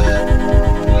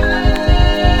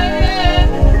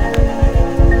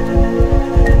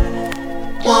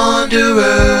 wanderer,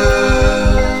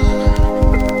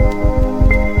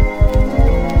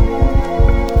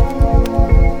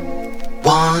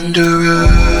 wanderer.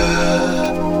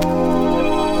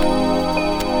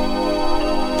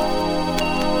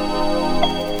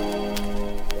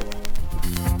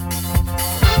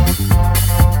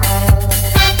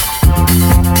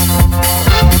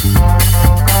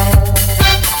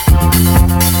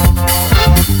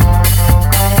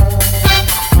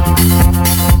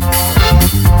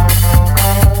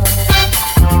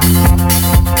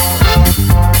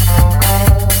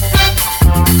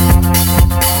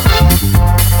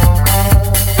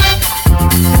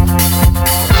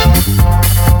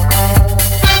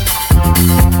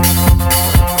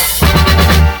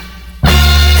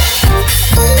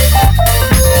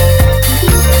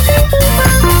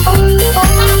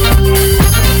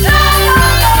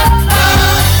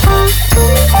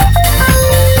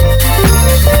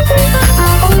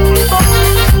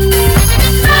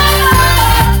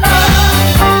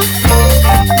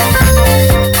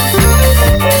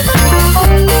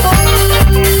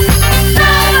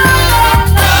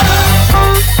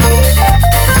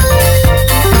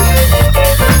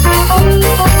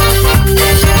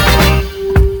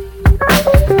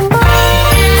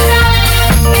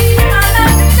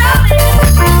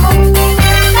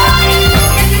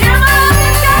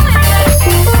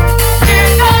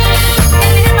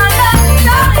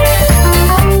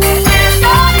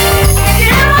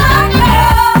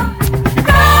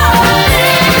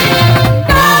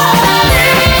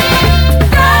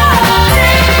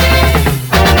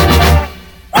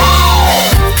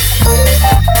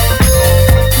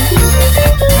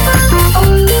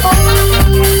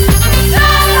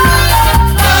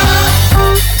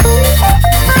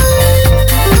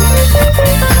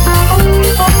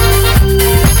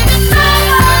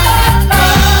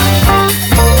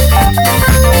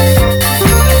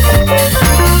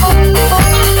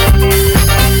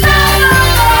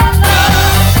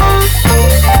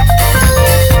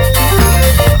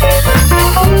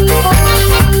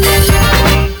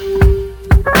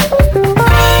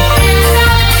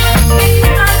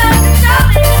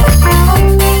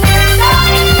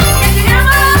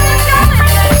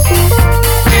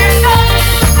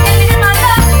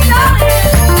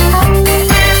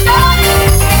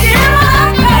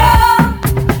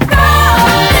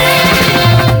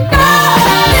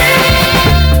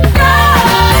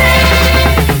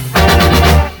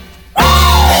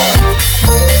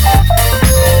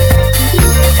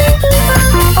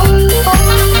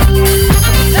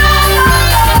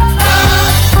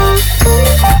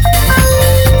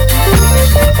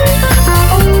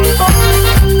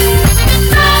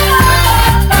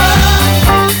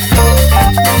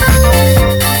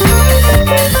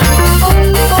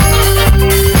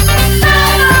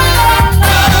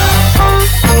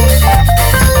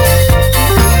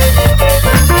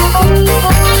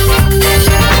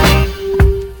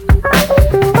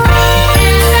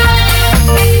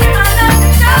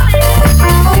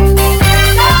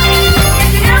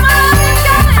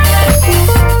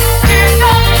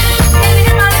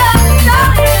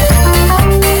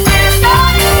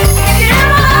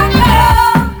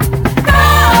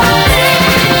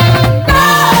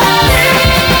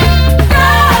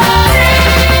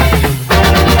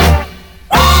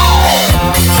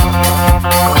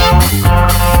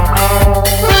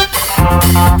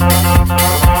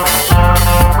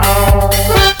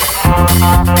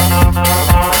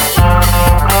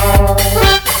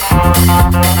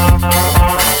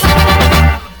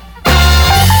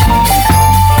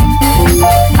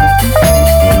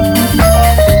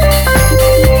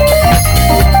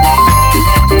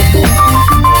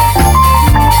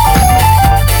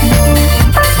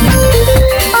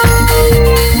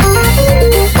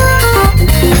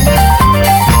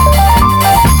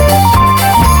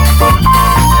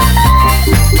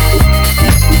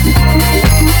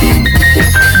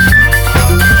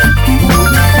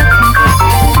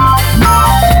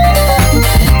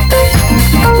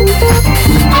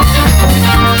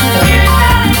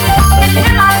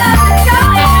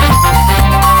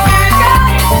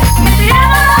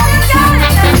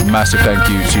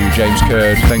 James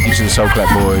Curd. Thank you to the Soul Clap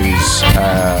Boys.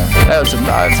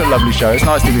 That's a lovely show. It's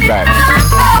nice to be back.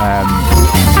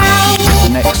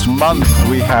 Next month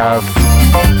we have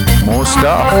more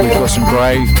stuff. We've got some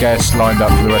great guests lined up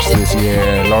for the rest of this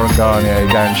year. Lauren Garnier,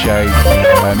 Dan Shea.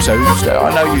 So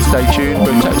I know you stay tuned,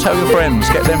 but tell your friends,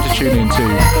 get them to tune in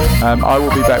too. I will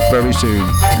be back very soon.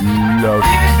 Love.